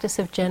practice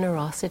of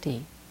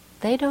generosity.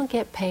 They don't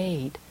get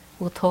paid.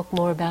 We'll talk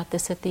more about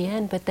this at the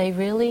end, but they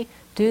really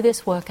do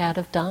this work out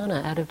of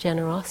dana, out of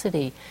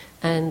generosity.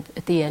 And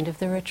at the end of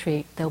the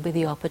retreat, there'll be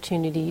the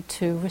opportunity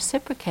to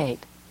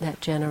reciprocate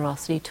that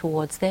generosity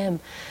towards them.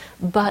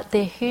 But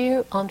they're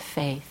here on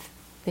faith.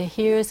 They're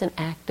here as an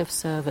act of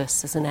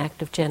service, as an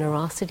act of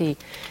generosity.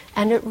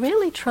 And it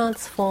really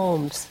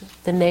transforms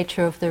the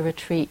nature of the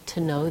retreat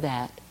to know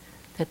that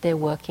they're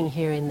working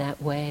here in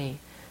that way.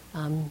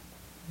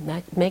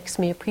 That makes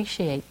me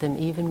appreciate them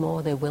even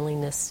more, their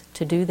willingness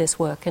to do this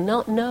work and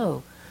not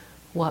know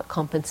what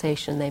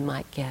compensation they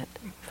might get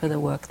for the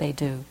work they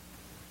do.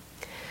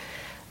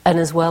 And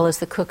as well as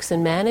the cooks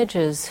and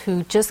managers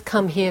who just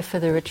come here for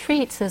the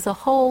retreats, there's a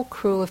whole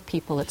crew of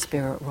people at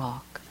Spirit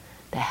Rock.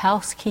 The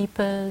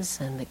housekeepers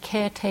and the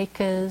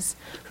caretakers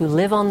who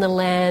live on the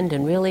land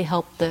and really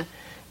help the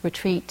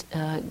retreat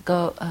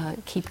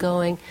keep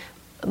going.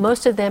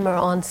 Most of them are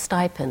on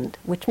stipend,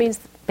 which means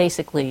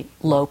basically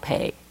low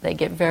pay. They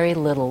get very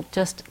little,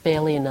 just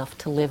barely enough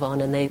to live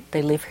on, and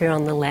they live here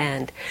on the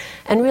land.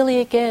 And really,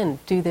 again,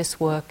 do this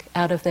work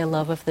out of their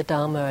love of the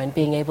Dharma and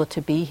being able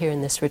to be here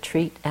in this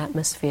retreat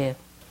atmosphere.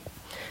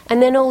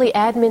 And then all the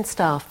admin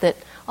staff that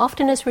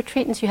often as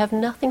retreatants you have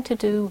nothing to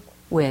do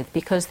with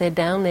because they're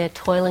down there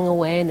toiling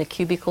away in the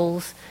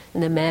cubicles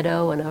in the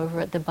meadow and over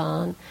at the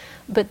barn.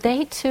 But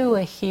they too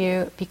are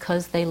here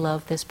because they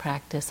love this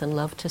practice and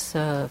love to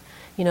serve.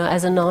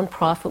 As a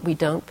non-profit, we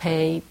don't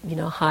pay,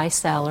 high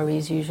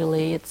salaries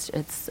usually.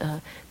 It's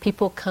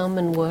people come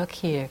and work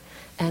here,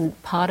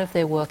 and part of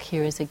their work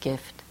here is a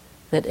gift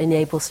that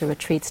enables the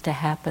retreats to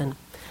happen.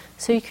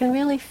 So you can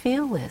really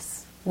feel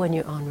this when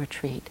you're on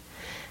retreat.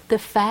 The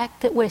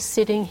fact that we're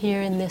sitting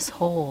here in this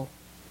hall,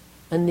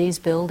 in these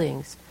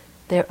buildings,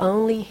 they're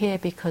only here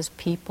because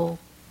people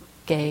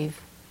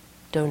gave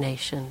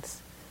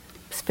donations.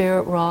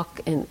 Spirit Rock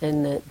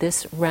in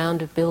this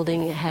round of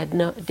building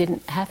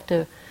didn't have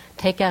to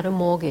take out a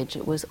mortgage.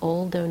 It was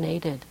all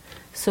donated.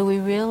 So we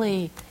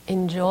really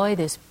enjoy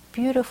this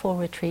beautiful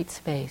retreat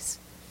space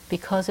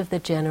because of the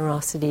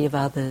generosity of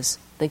others,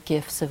 the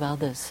gifts of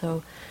others.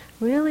 So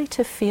really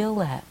to feel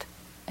that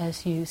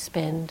as you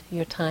spend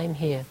your time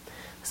here.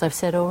 As I've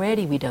said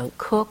already, we don't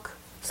cook.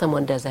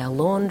 Someone does our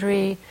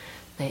laundry.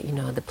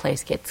 The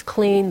place gets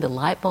cleaned. The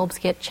light bulbs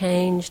get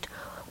changed.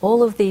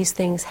 All of these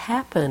things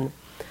happen.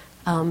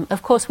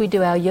 Of course, we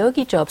do our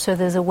yogi job, so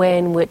there's a way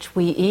in which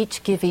we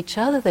each give each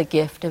other the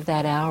gift of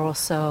that hour or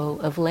so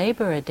of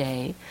labor a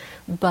day,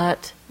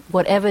 but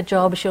whatever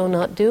jobs you're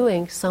not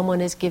doing, someone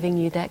is giving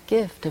you that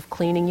gift of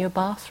cleaning your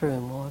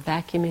bathroom or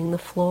vacuuming the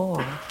floor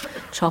or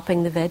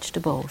chopping the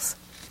vegetables.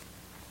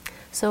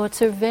 So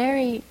it's a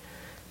very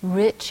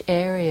rich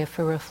area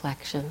for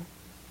reflection,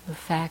 the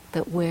fact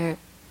that we're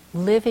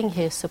living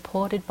here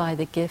supported by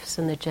the gifts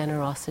and the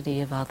generosity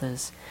of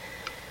others.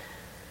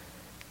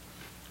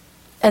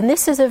 And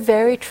this is a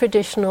very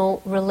traditional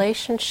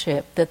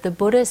relationship that the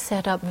Buddha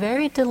set up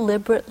very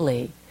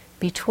deliberately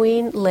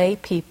between lay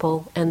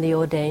people and the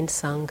ordained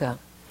Sangha.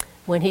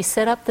 When he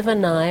set up the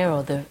Vinaya,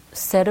 or the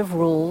set of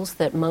rules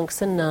that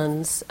monks and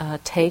nuns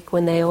take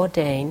when they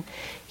ordain,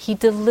 he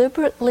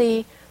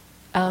deliberately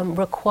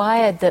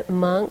required that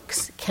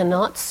monks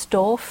cannot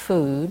store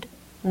food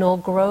nor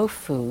grow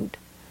food.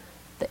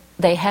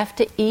 They have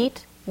to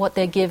eat what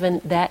they're given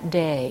that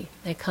day.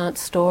 They can't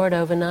store it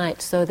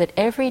overnight, so that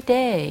every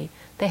day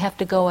they have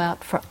to go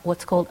out for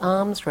what's called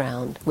alms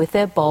round with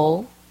their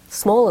bowl,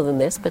 smaller than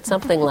this, but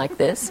something like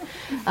this.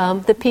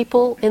 The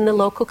people in the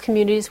local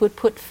communities would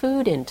put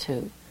food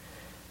into.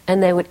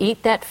 And they would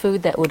eat that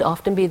food. That would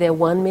often be their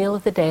one meal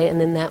of the day, and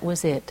then that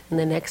was it. And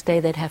the next day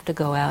they'd have to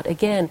go out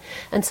again.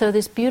 And so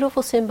this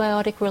beautiful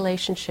symbiotic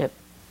relationship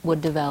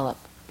would develop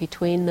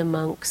between the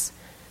monks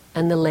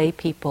and the lay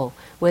people,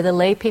 where the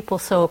lay people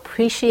so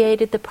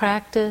appreciated the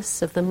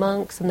practice of the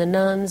monks and the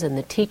nuns and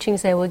the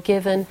teachings they were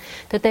given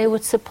that they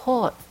would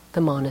support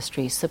the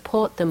monasteries,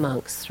 support the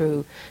monks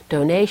through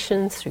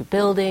donations, through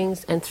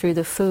buildings, and through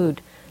the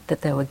food that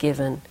they were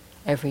given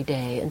every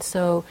day. And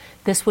so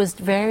this was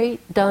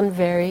done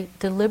very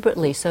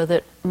deliberately, so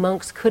that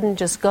monks couldn't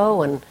just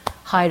go and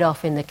hide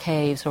off in the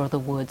caves or the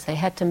woods. They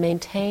had to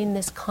maintain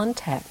this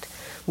contact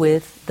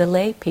with the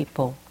lay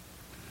people.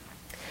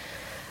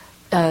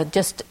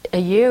 Just a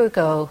year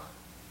ago,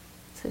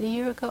 was it a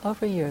year ago?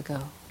 Over a year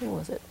ago. When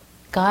was it?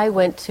 Guy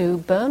went to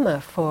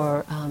Burma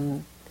for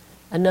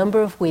a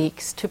number of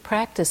weeks to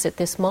practice at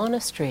this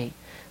monastery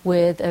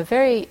with a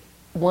very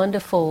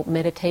wonderful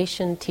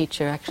meditation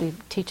teacher, actually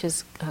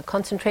teaches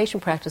concentration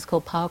practice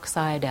called Pauk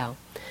Sayadaw.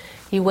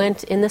 He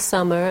went in the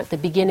summer at the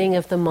beginning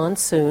of the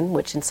monsoon,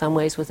 which in some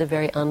ways was a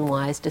very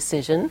unwise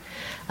decision,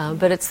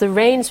 but it's the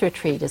rains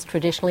retreat, as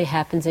traditionally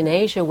happens in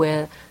Asia,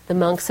 where the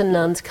monks and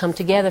nuns come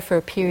together for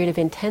a period of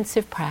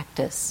intensive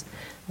practice.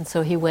 And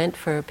so he went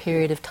for a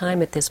period of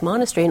time at this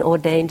monastery and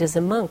ordained as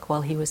a monk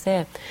while he was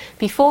there.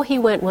 Before he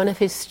went, one of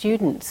his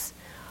students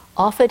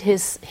offered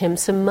him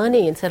some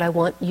money and said, I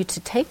want you to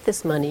take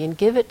this money and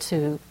give it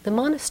to the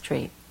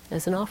monastery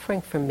as an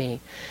offering from me.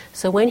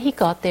 So when he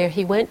got there,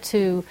 he went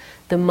to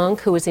the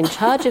monk who was in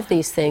charge of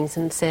these things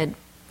and said,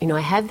 I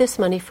have this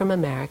money from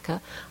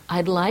America.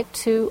 I'd like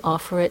to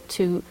offer it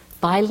to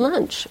buy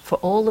lunch for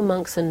all the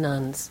monks and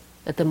nuns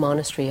at the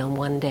monastery on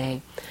one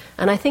day.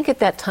 And I think at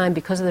that time,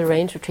 because of the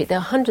rains retreat, there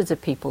are hundreds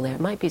of people there.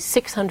 It might be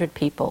 600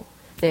 people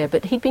there.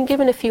 But he'd been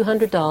given a few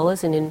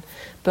 $100s, and in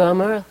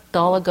Burma, a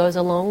dollar goes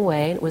a long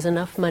way, and it was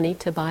enough money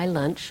to buy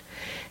lunch.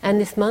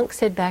 And this monk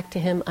said back to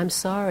him, I'm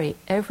sorry,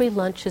 every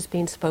lunch has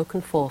been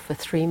spoken for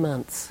 3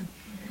 months.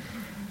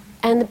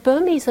 And the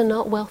Burmese are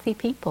not wealthy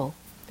people.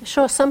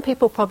 Sure, some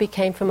people probably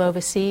came from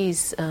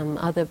overseas,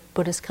 other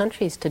Buddhist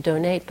countries to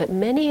donate, but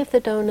many of the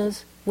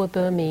donors were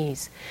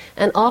Burmese.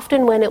 And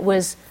often when it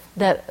was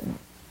the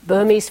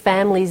Burmese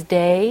family's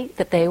day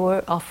that they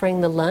were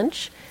offering the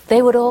lunch,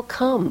 they would all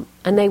come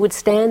and they would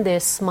stand there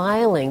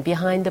smiling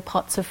behind the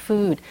pots of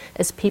food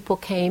as people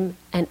came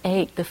and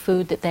ate the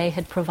food that they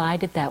had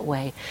provided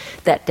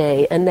that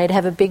day. And they'd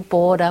have a big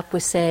board up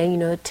with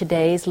saying,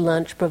 today's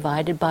lunch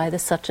provided by the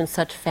such and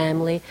such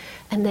family.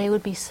 And they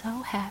would be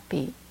so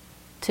happy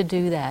to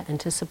do that and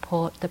to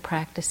support the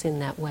practice in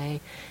that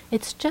way.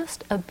 It's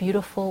just a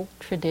beautiful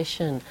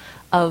tradition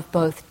of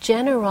both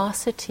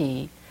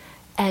generosity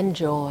and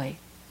joy.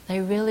 They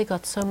really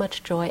got so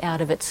much joy out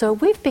of it. So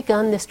we've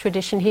begun this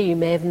tradition here. You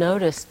may have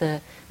noticed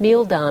the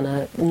meal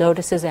dana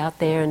notices out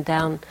there and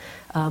down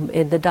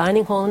in the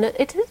dining hall. And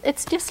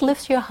it just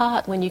lifts your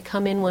heart when you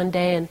come in one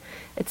day and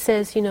it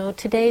says,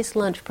 today's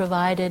lunch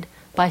provided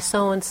by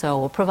so-and-so,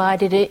 or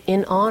provided it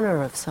in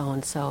honor of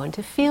so-and-so. And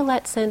to feel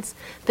that sense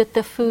that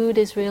the food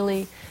is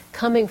really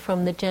coming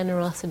from the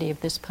generosity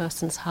of this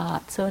person's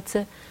heart. So it's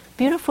a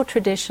beautiful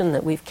tradition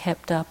that we've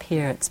kept up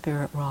here at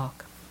Spirit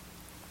Rock.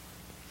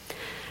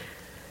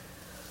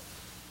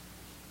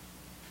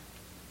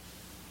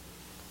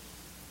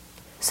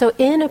 So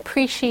in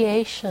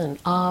appreciation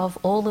of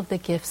all of the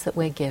gifts that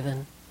we're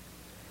given,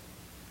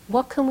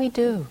 what can we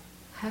do?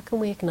 How can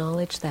we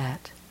acknowledge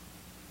that?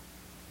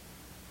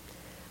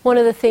 One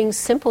of the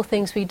simple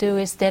things we do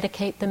is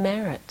dedicate the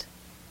merit.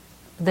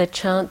 The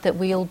chant that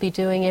we'll be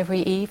doing every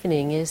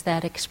evening is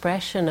that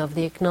expression of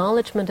the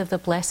acknowledgement of the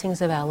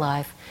blessings of our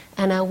life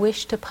and our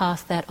wish to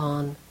pass that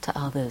on to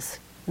others,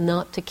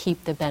 not to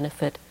keep the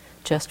benefit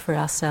just for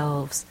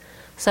ourselves.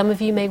 Some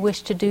of you may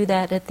wish to do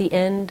that at the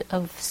end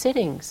of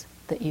sittings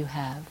that you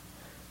have,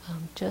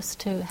 just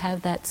to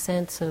have that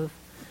sense of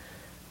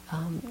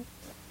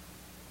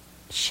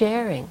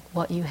sharing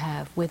what you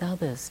have with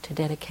others, to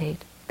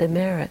dedicate the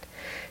merit,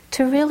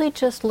 to really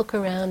just look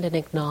around and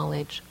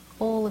acknowledge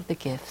all of the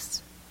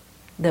gifts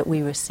that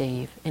we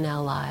receive in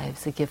our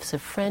lives, the gifts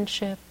of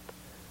friendship,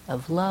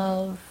 of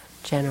love,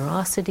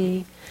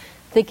 generosity,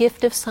 the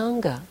gift of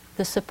Sangha,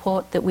 the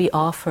support that we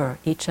offer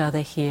each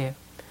other here,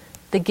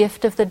 the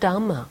gift of the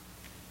Dhamma.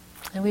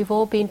 And we've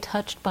all been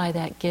touched by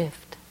that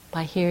gift,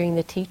 by hearing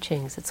the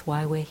teachings. It's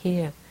why we're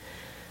here.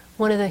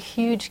 One of the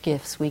huge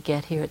gifts we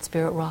get here at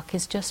Spirit Rock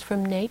is just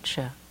from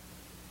nature,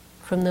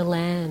 from the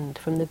land,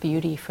 from the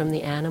beauty, from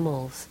the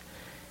animals.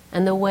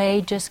 And the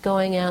way just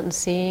going out and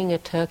seeing a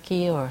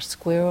turkey or a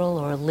squirrel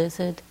or a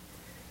lizard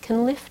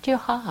can lift your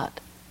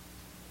heart.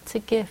 It's a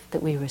gift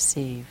that we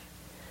receive.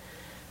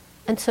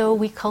 And so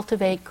we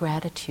cultivate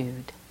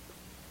gratitude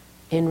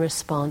in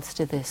response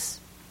to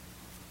this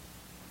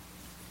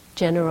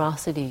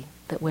generosity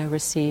that we're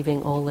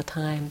receiving all the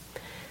time.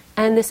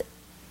 And this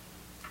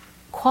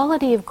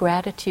quality of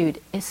gratitude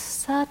is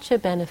such a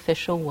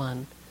beneficial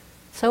one,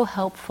 so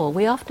helpful.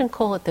 We often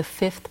call it the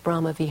fifth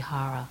Brahma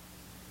Vihara.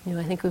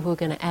 I think if we were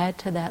going to add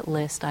to that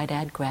list, I'd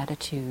add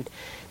gratitude.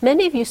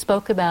 Many of you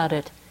spoke about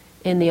it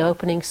in the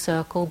opening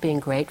circle, being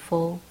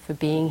grateful for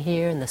being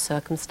here and the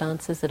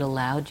circumstances that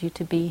allowed you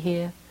to be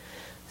here.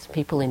 Some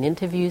people in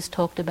interviews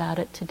talked about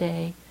it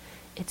today.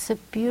 It's a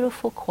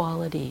beautiful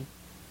quality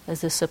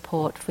as a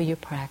support for your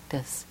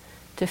practice,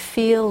 to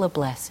feel the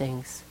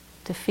blessings,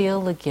 to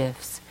feel the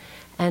gifts,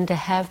 and to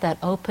have that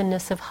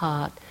openness of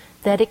heart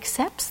that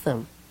accepts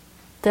them,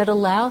 that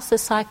allows the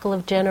cycle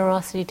of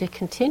generosity to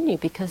continue,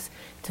 because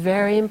it's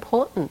very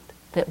important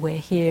that we're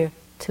here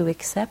to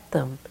accept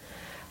them.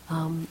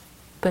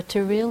 But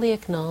to really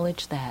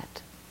acknowledge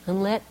that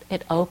and let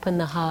it open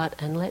the heart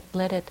and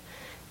let it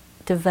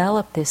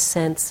develop this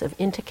sense of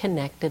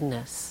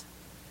interconnectedness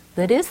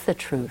that is the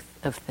truth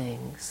of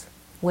things.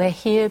 We're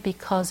here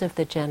because of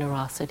the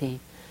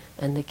generosity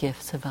and the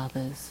gifts of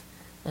others,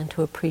 and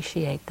to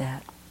appreciate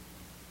that.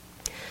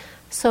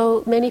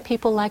 So many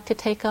people like to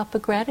take up a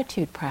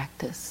gratitude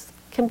practice.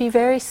 It can be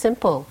very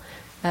simple.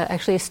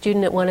 Actually, a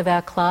student at one of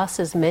our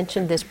classes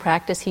mentioned this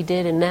practice he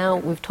did, and now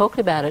we've talked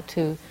about it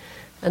to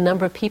a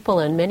number of people,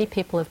 and many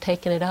people have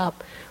taken it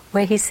up,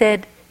 where he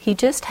said he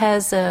just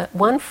has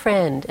one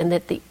friend, and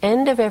at the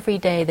end of every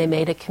day they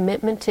made a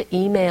commitment to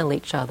email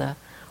each other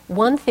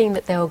one thing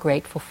that they were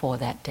grateful for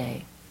that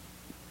day.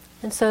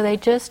 And so they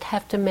just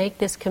have to make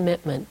this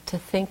commitment to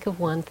think of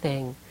one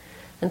thing.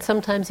 And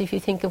sometimes if you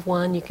think of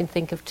one, you can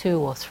think of two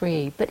or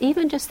three. But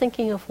even just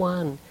thinking of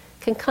one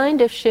can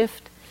kind of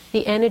shift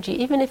the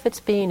energy, even if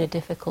it's been a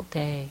difficult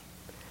day.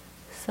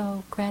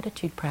 So,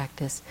 gratitude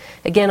practice.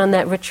 Again, on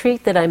that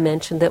retreat that I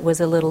mentioned that was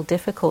a little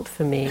difficult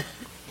for me,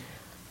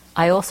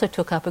 I also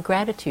took up a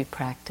gratitude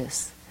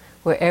practice,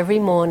 where every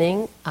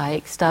morning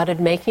I started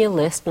making a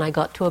list, and I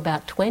got to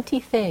about 20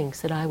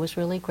 things that I was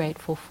really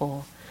grateful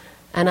for.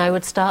 And I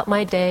would start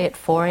my day at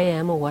 4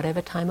 a.m. or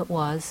whatever time it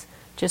was,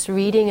 just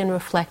reading and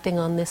reflecting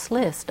on this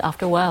list.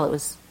 After a while, it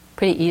was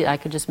pretty easy. I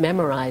could just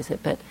memorize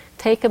it, but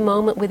take a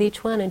moment with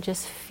each one and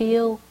just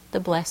feel the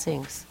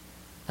blessings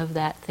of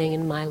that thing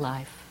in my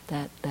life,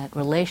 that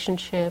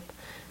relationship,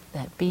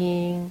 that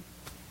being,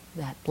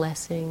 that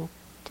blessing.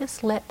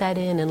 Just let that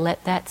in and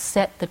let that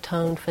set the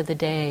tone for the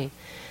day.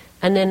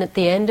 And then at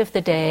the end of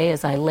the day,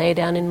 as I lay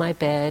down in my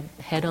bed,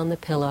 head on the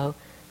pillow,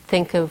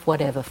 think of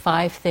whatever,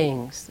 5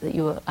 things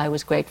that I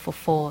was grateful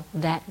for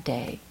that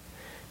day.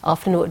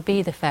 Often it would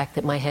be the fact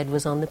that my head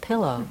was on the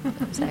pillow.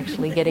 I was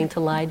actually getting to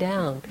lie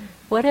down.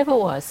 Whatever it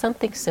was,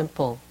 something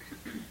simple.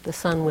 The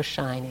sun was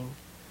shining.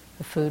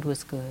 The food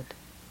was good.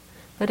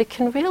 But it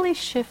can really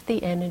shift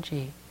the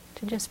energy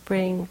to just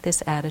bring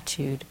this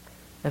attitude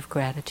of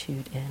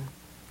gratitude in.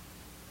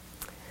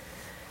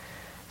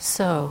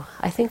 So,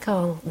 I think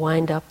I'll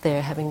wind up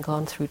there, having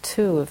gone through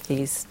 2 of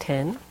these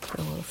 10.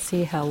 And we'll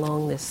see how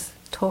long this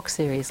talk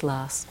series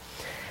lasts.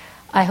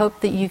 I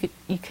hope that you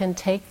can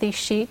take these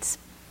sheets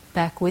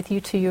back with you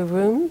to your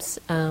rooms.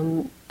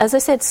 As I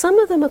said, some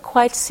of them are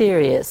quite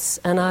serious,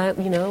 and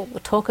we'll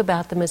talk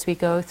about them as we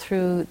go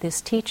through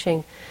this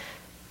teaching.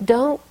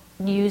 Don't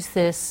use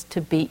this to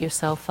beat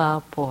yourself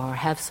up or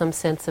have some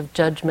sense of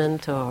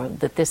judgment, or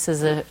that this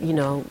is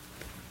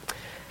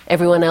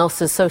everyone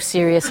else is so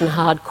serious and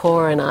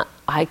hardcore and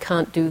I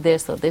can't do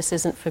this, or this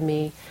isn't for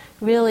me.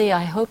 Really,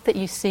 I hope that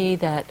you see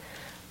that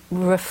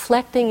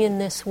reflecting in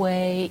this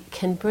way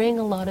can bring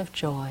a lot of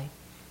joy,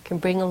 can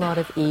bring a lot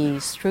of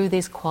ease through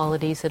these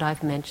qualities that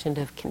I've mentioned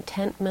of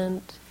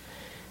contentment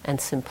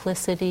and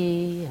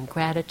simplicity and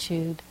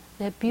gratitude.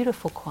 They're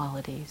beautiful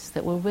qualities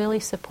that will really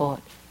support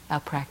our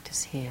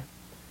practice here.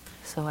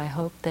 So I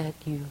hope that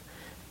you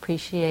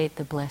appreciate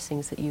the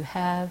blessings that you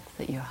have,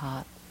 that your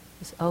heart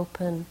is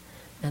open,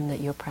 and that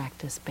your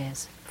practice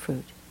bears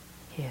fruit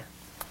here.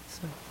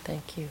 So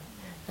thank you.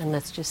 And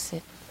let's just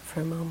sit for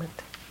a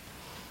moment.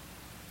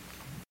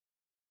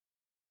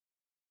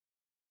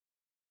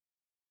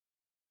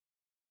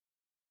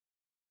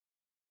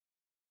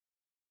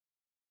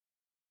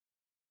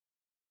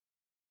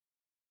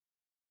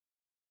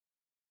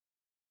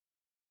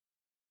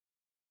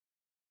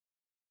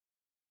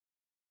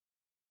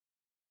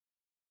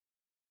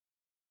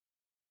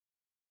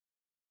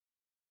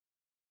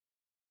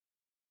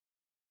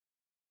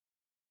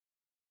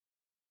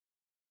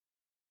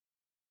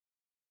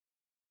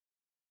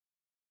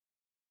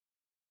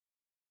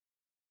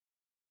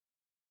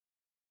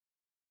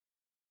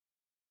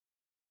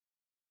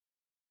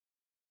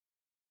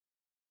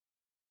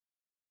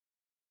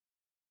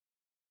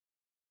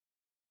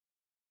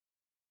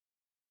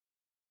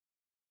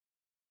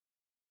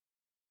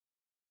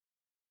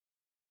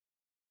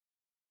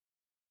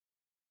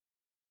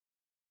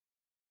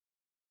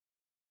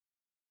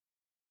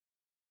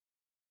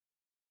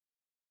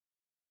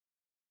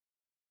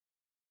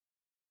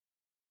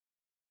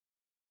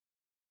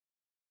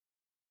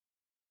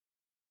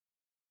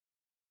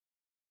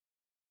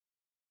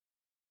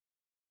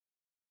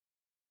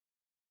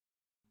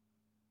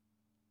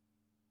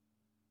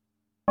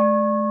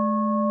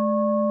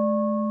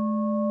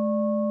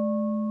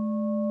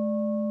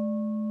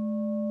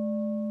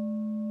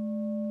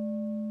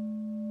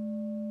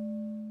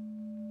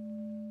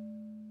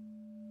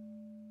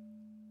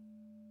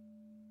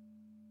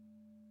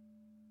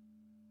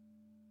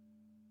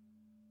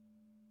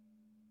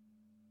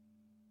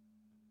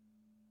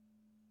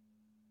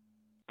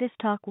 This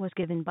talk was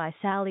given by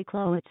Sally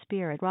Clow at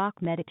Spirit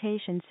Rock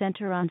Meditation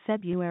Center on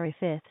February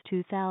 5,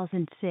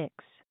 2006.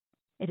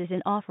 It is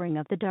an offering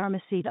of the Dharma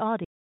Seed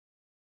audio.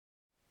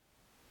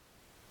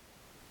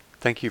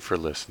 Thank you for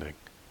listening.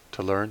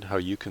 To learn how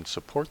you can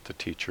support the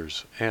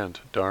teachers and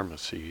Dharma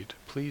Seed,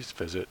 please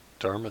visit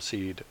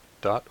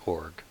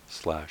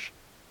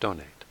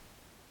dharmaseed.org/donate.